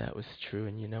God if that was true,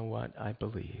 and you know what? I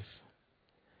believe.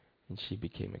 And she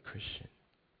became a Christian.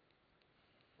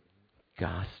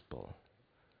 Gospel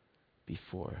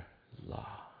before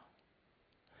law.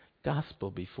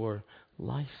 Gospel before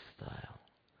lifestyle.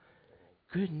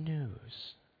 Good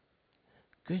news.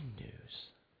 Good news.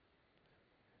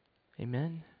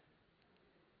 Amen?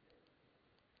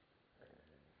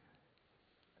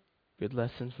 Good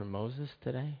lesson from Moses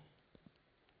today?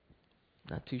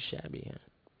 Not too shabby, huh?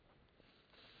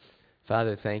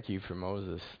 Father, thank you for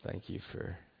Moses. Thank you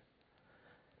for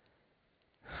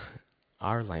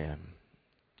our Lamb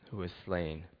who was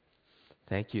slain.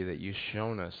 Thank you that you've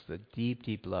shown us the deep,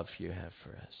 deep love you have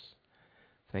for us.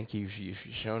 Thank you you've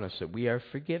shown us that we are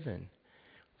forgiven.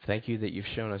 Thank you that you've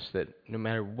shown us that no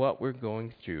matter what we're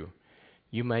going through,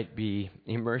 you might be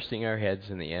immersing our heads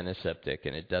in the antiseptic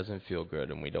and it doesn't feel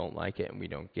good and we don't like it and we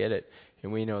don't get it.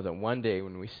 And we know that one day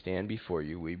when we stand before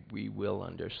you, we will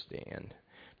understand.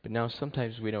 But now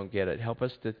sometimes we don't get it. Help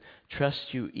us to trust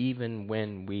you even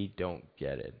when we don't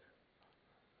get it.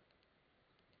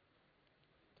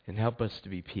 And help us to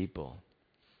be people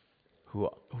who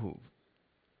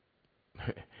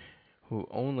who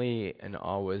only and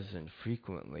always and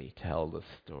frequently tell the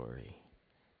story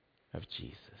of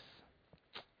Jesus.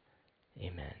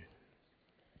 Amen.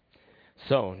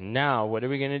 So now, what are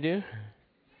we going to do?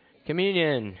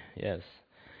 Communion. Yes.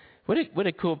 What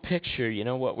a cool picture. You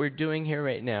know, what we're doing here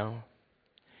right now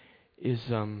is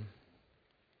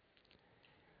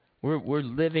we're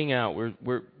living out.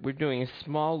 We're doing a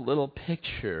small little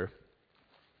picture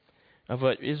of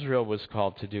what Israel was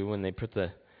called to do when they put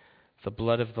the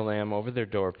blood of the lamb over their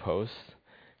doorposts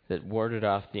that warded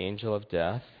off the angel of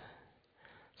death.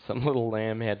 Some little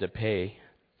lamb had to pay.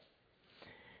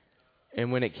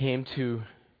 And when it came to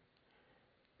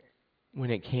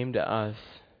us,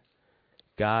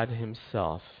 God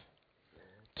himself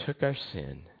took our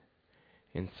sin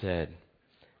and said,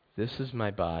 this is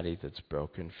my body that's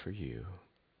broken for you.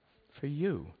 For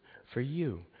you. For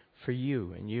you. For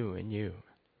you and you and you.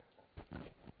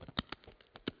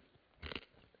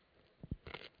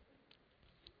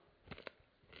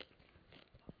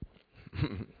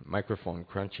 Microphone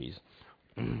crunchies.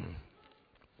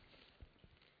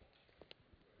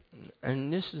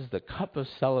 And this is the cup of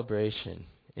celebration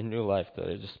in new life that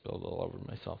I just spilled all over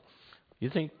myself. You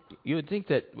would think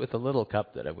that with a little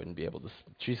cup that I wouldn't be able to.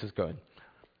 Jesus going,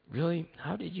 really?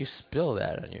 How did you spill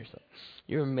that on yourself?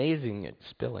 You're amazing at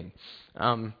spilling.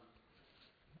 But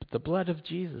the blood of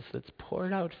Jesus that's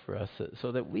poured out for us,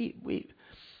 so that we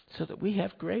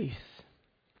have grace.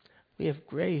 We have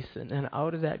grace, and then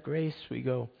out of that grace we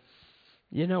go.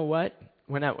 You know what?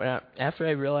 After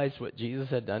I realized what Jesus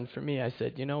had done for me, I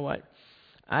said, you know what?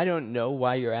 I don't know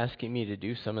why you're asking me to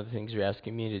do some of the things you're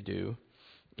asking me to do,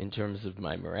 in terms of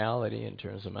my morality, in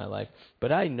terms of my life.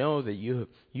 But I know that you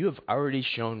have already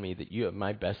shown me that you have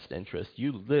my best interest.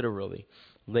 You literally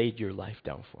laid your life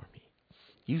down for me.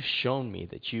 You've shown me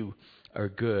that you are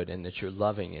good and that you're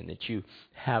loving and that you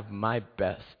have my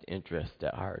best interest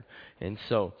at heart. And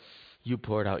so you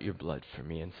poured out your blood for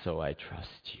me, and so I trust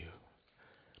you.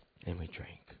 And we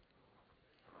drink.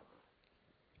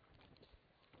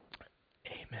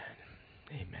 Amen.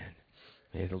 Amen.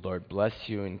 May the Lord bless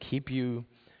you and keep you.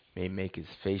 May He make His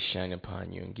face shine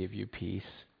upon you and give you peace.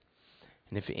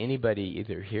 And if anybody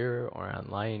either here or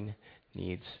online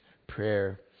needs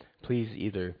prayer, please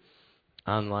either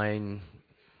online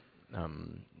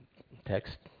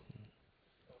text,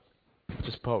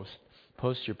 just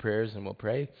post your prayers and we'll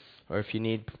pray. Or if you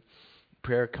need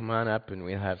prayer, come on up and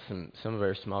we'll have some of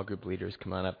our small group leaders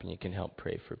come on up and you can help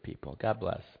pray for people. God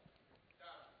bless.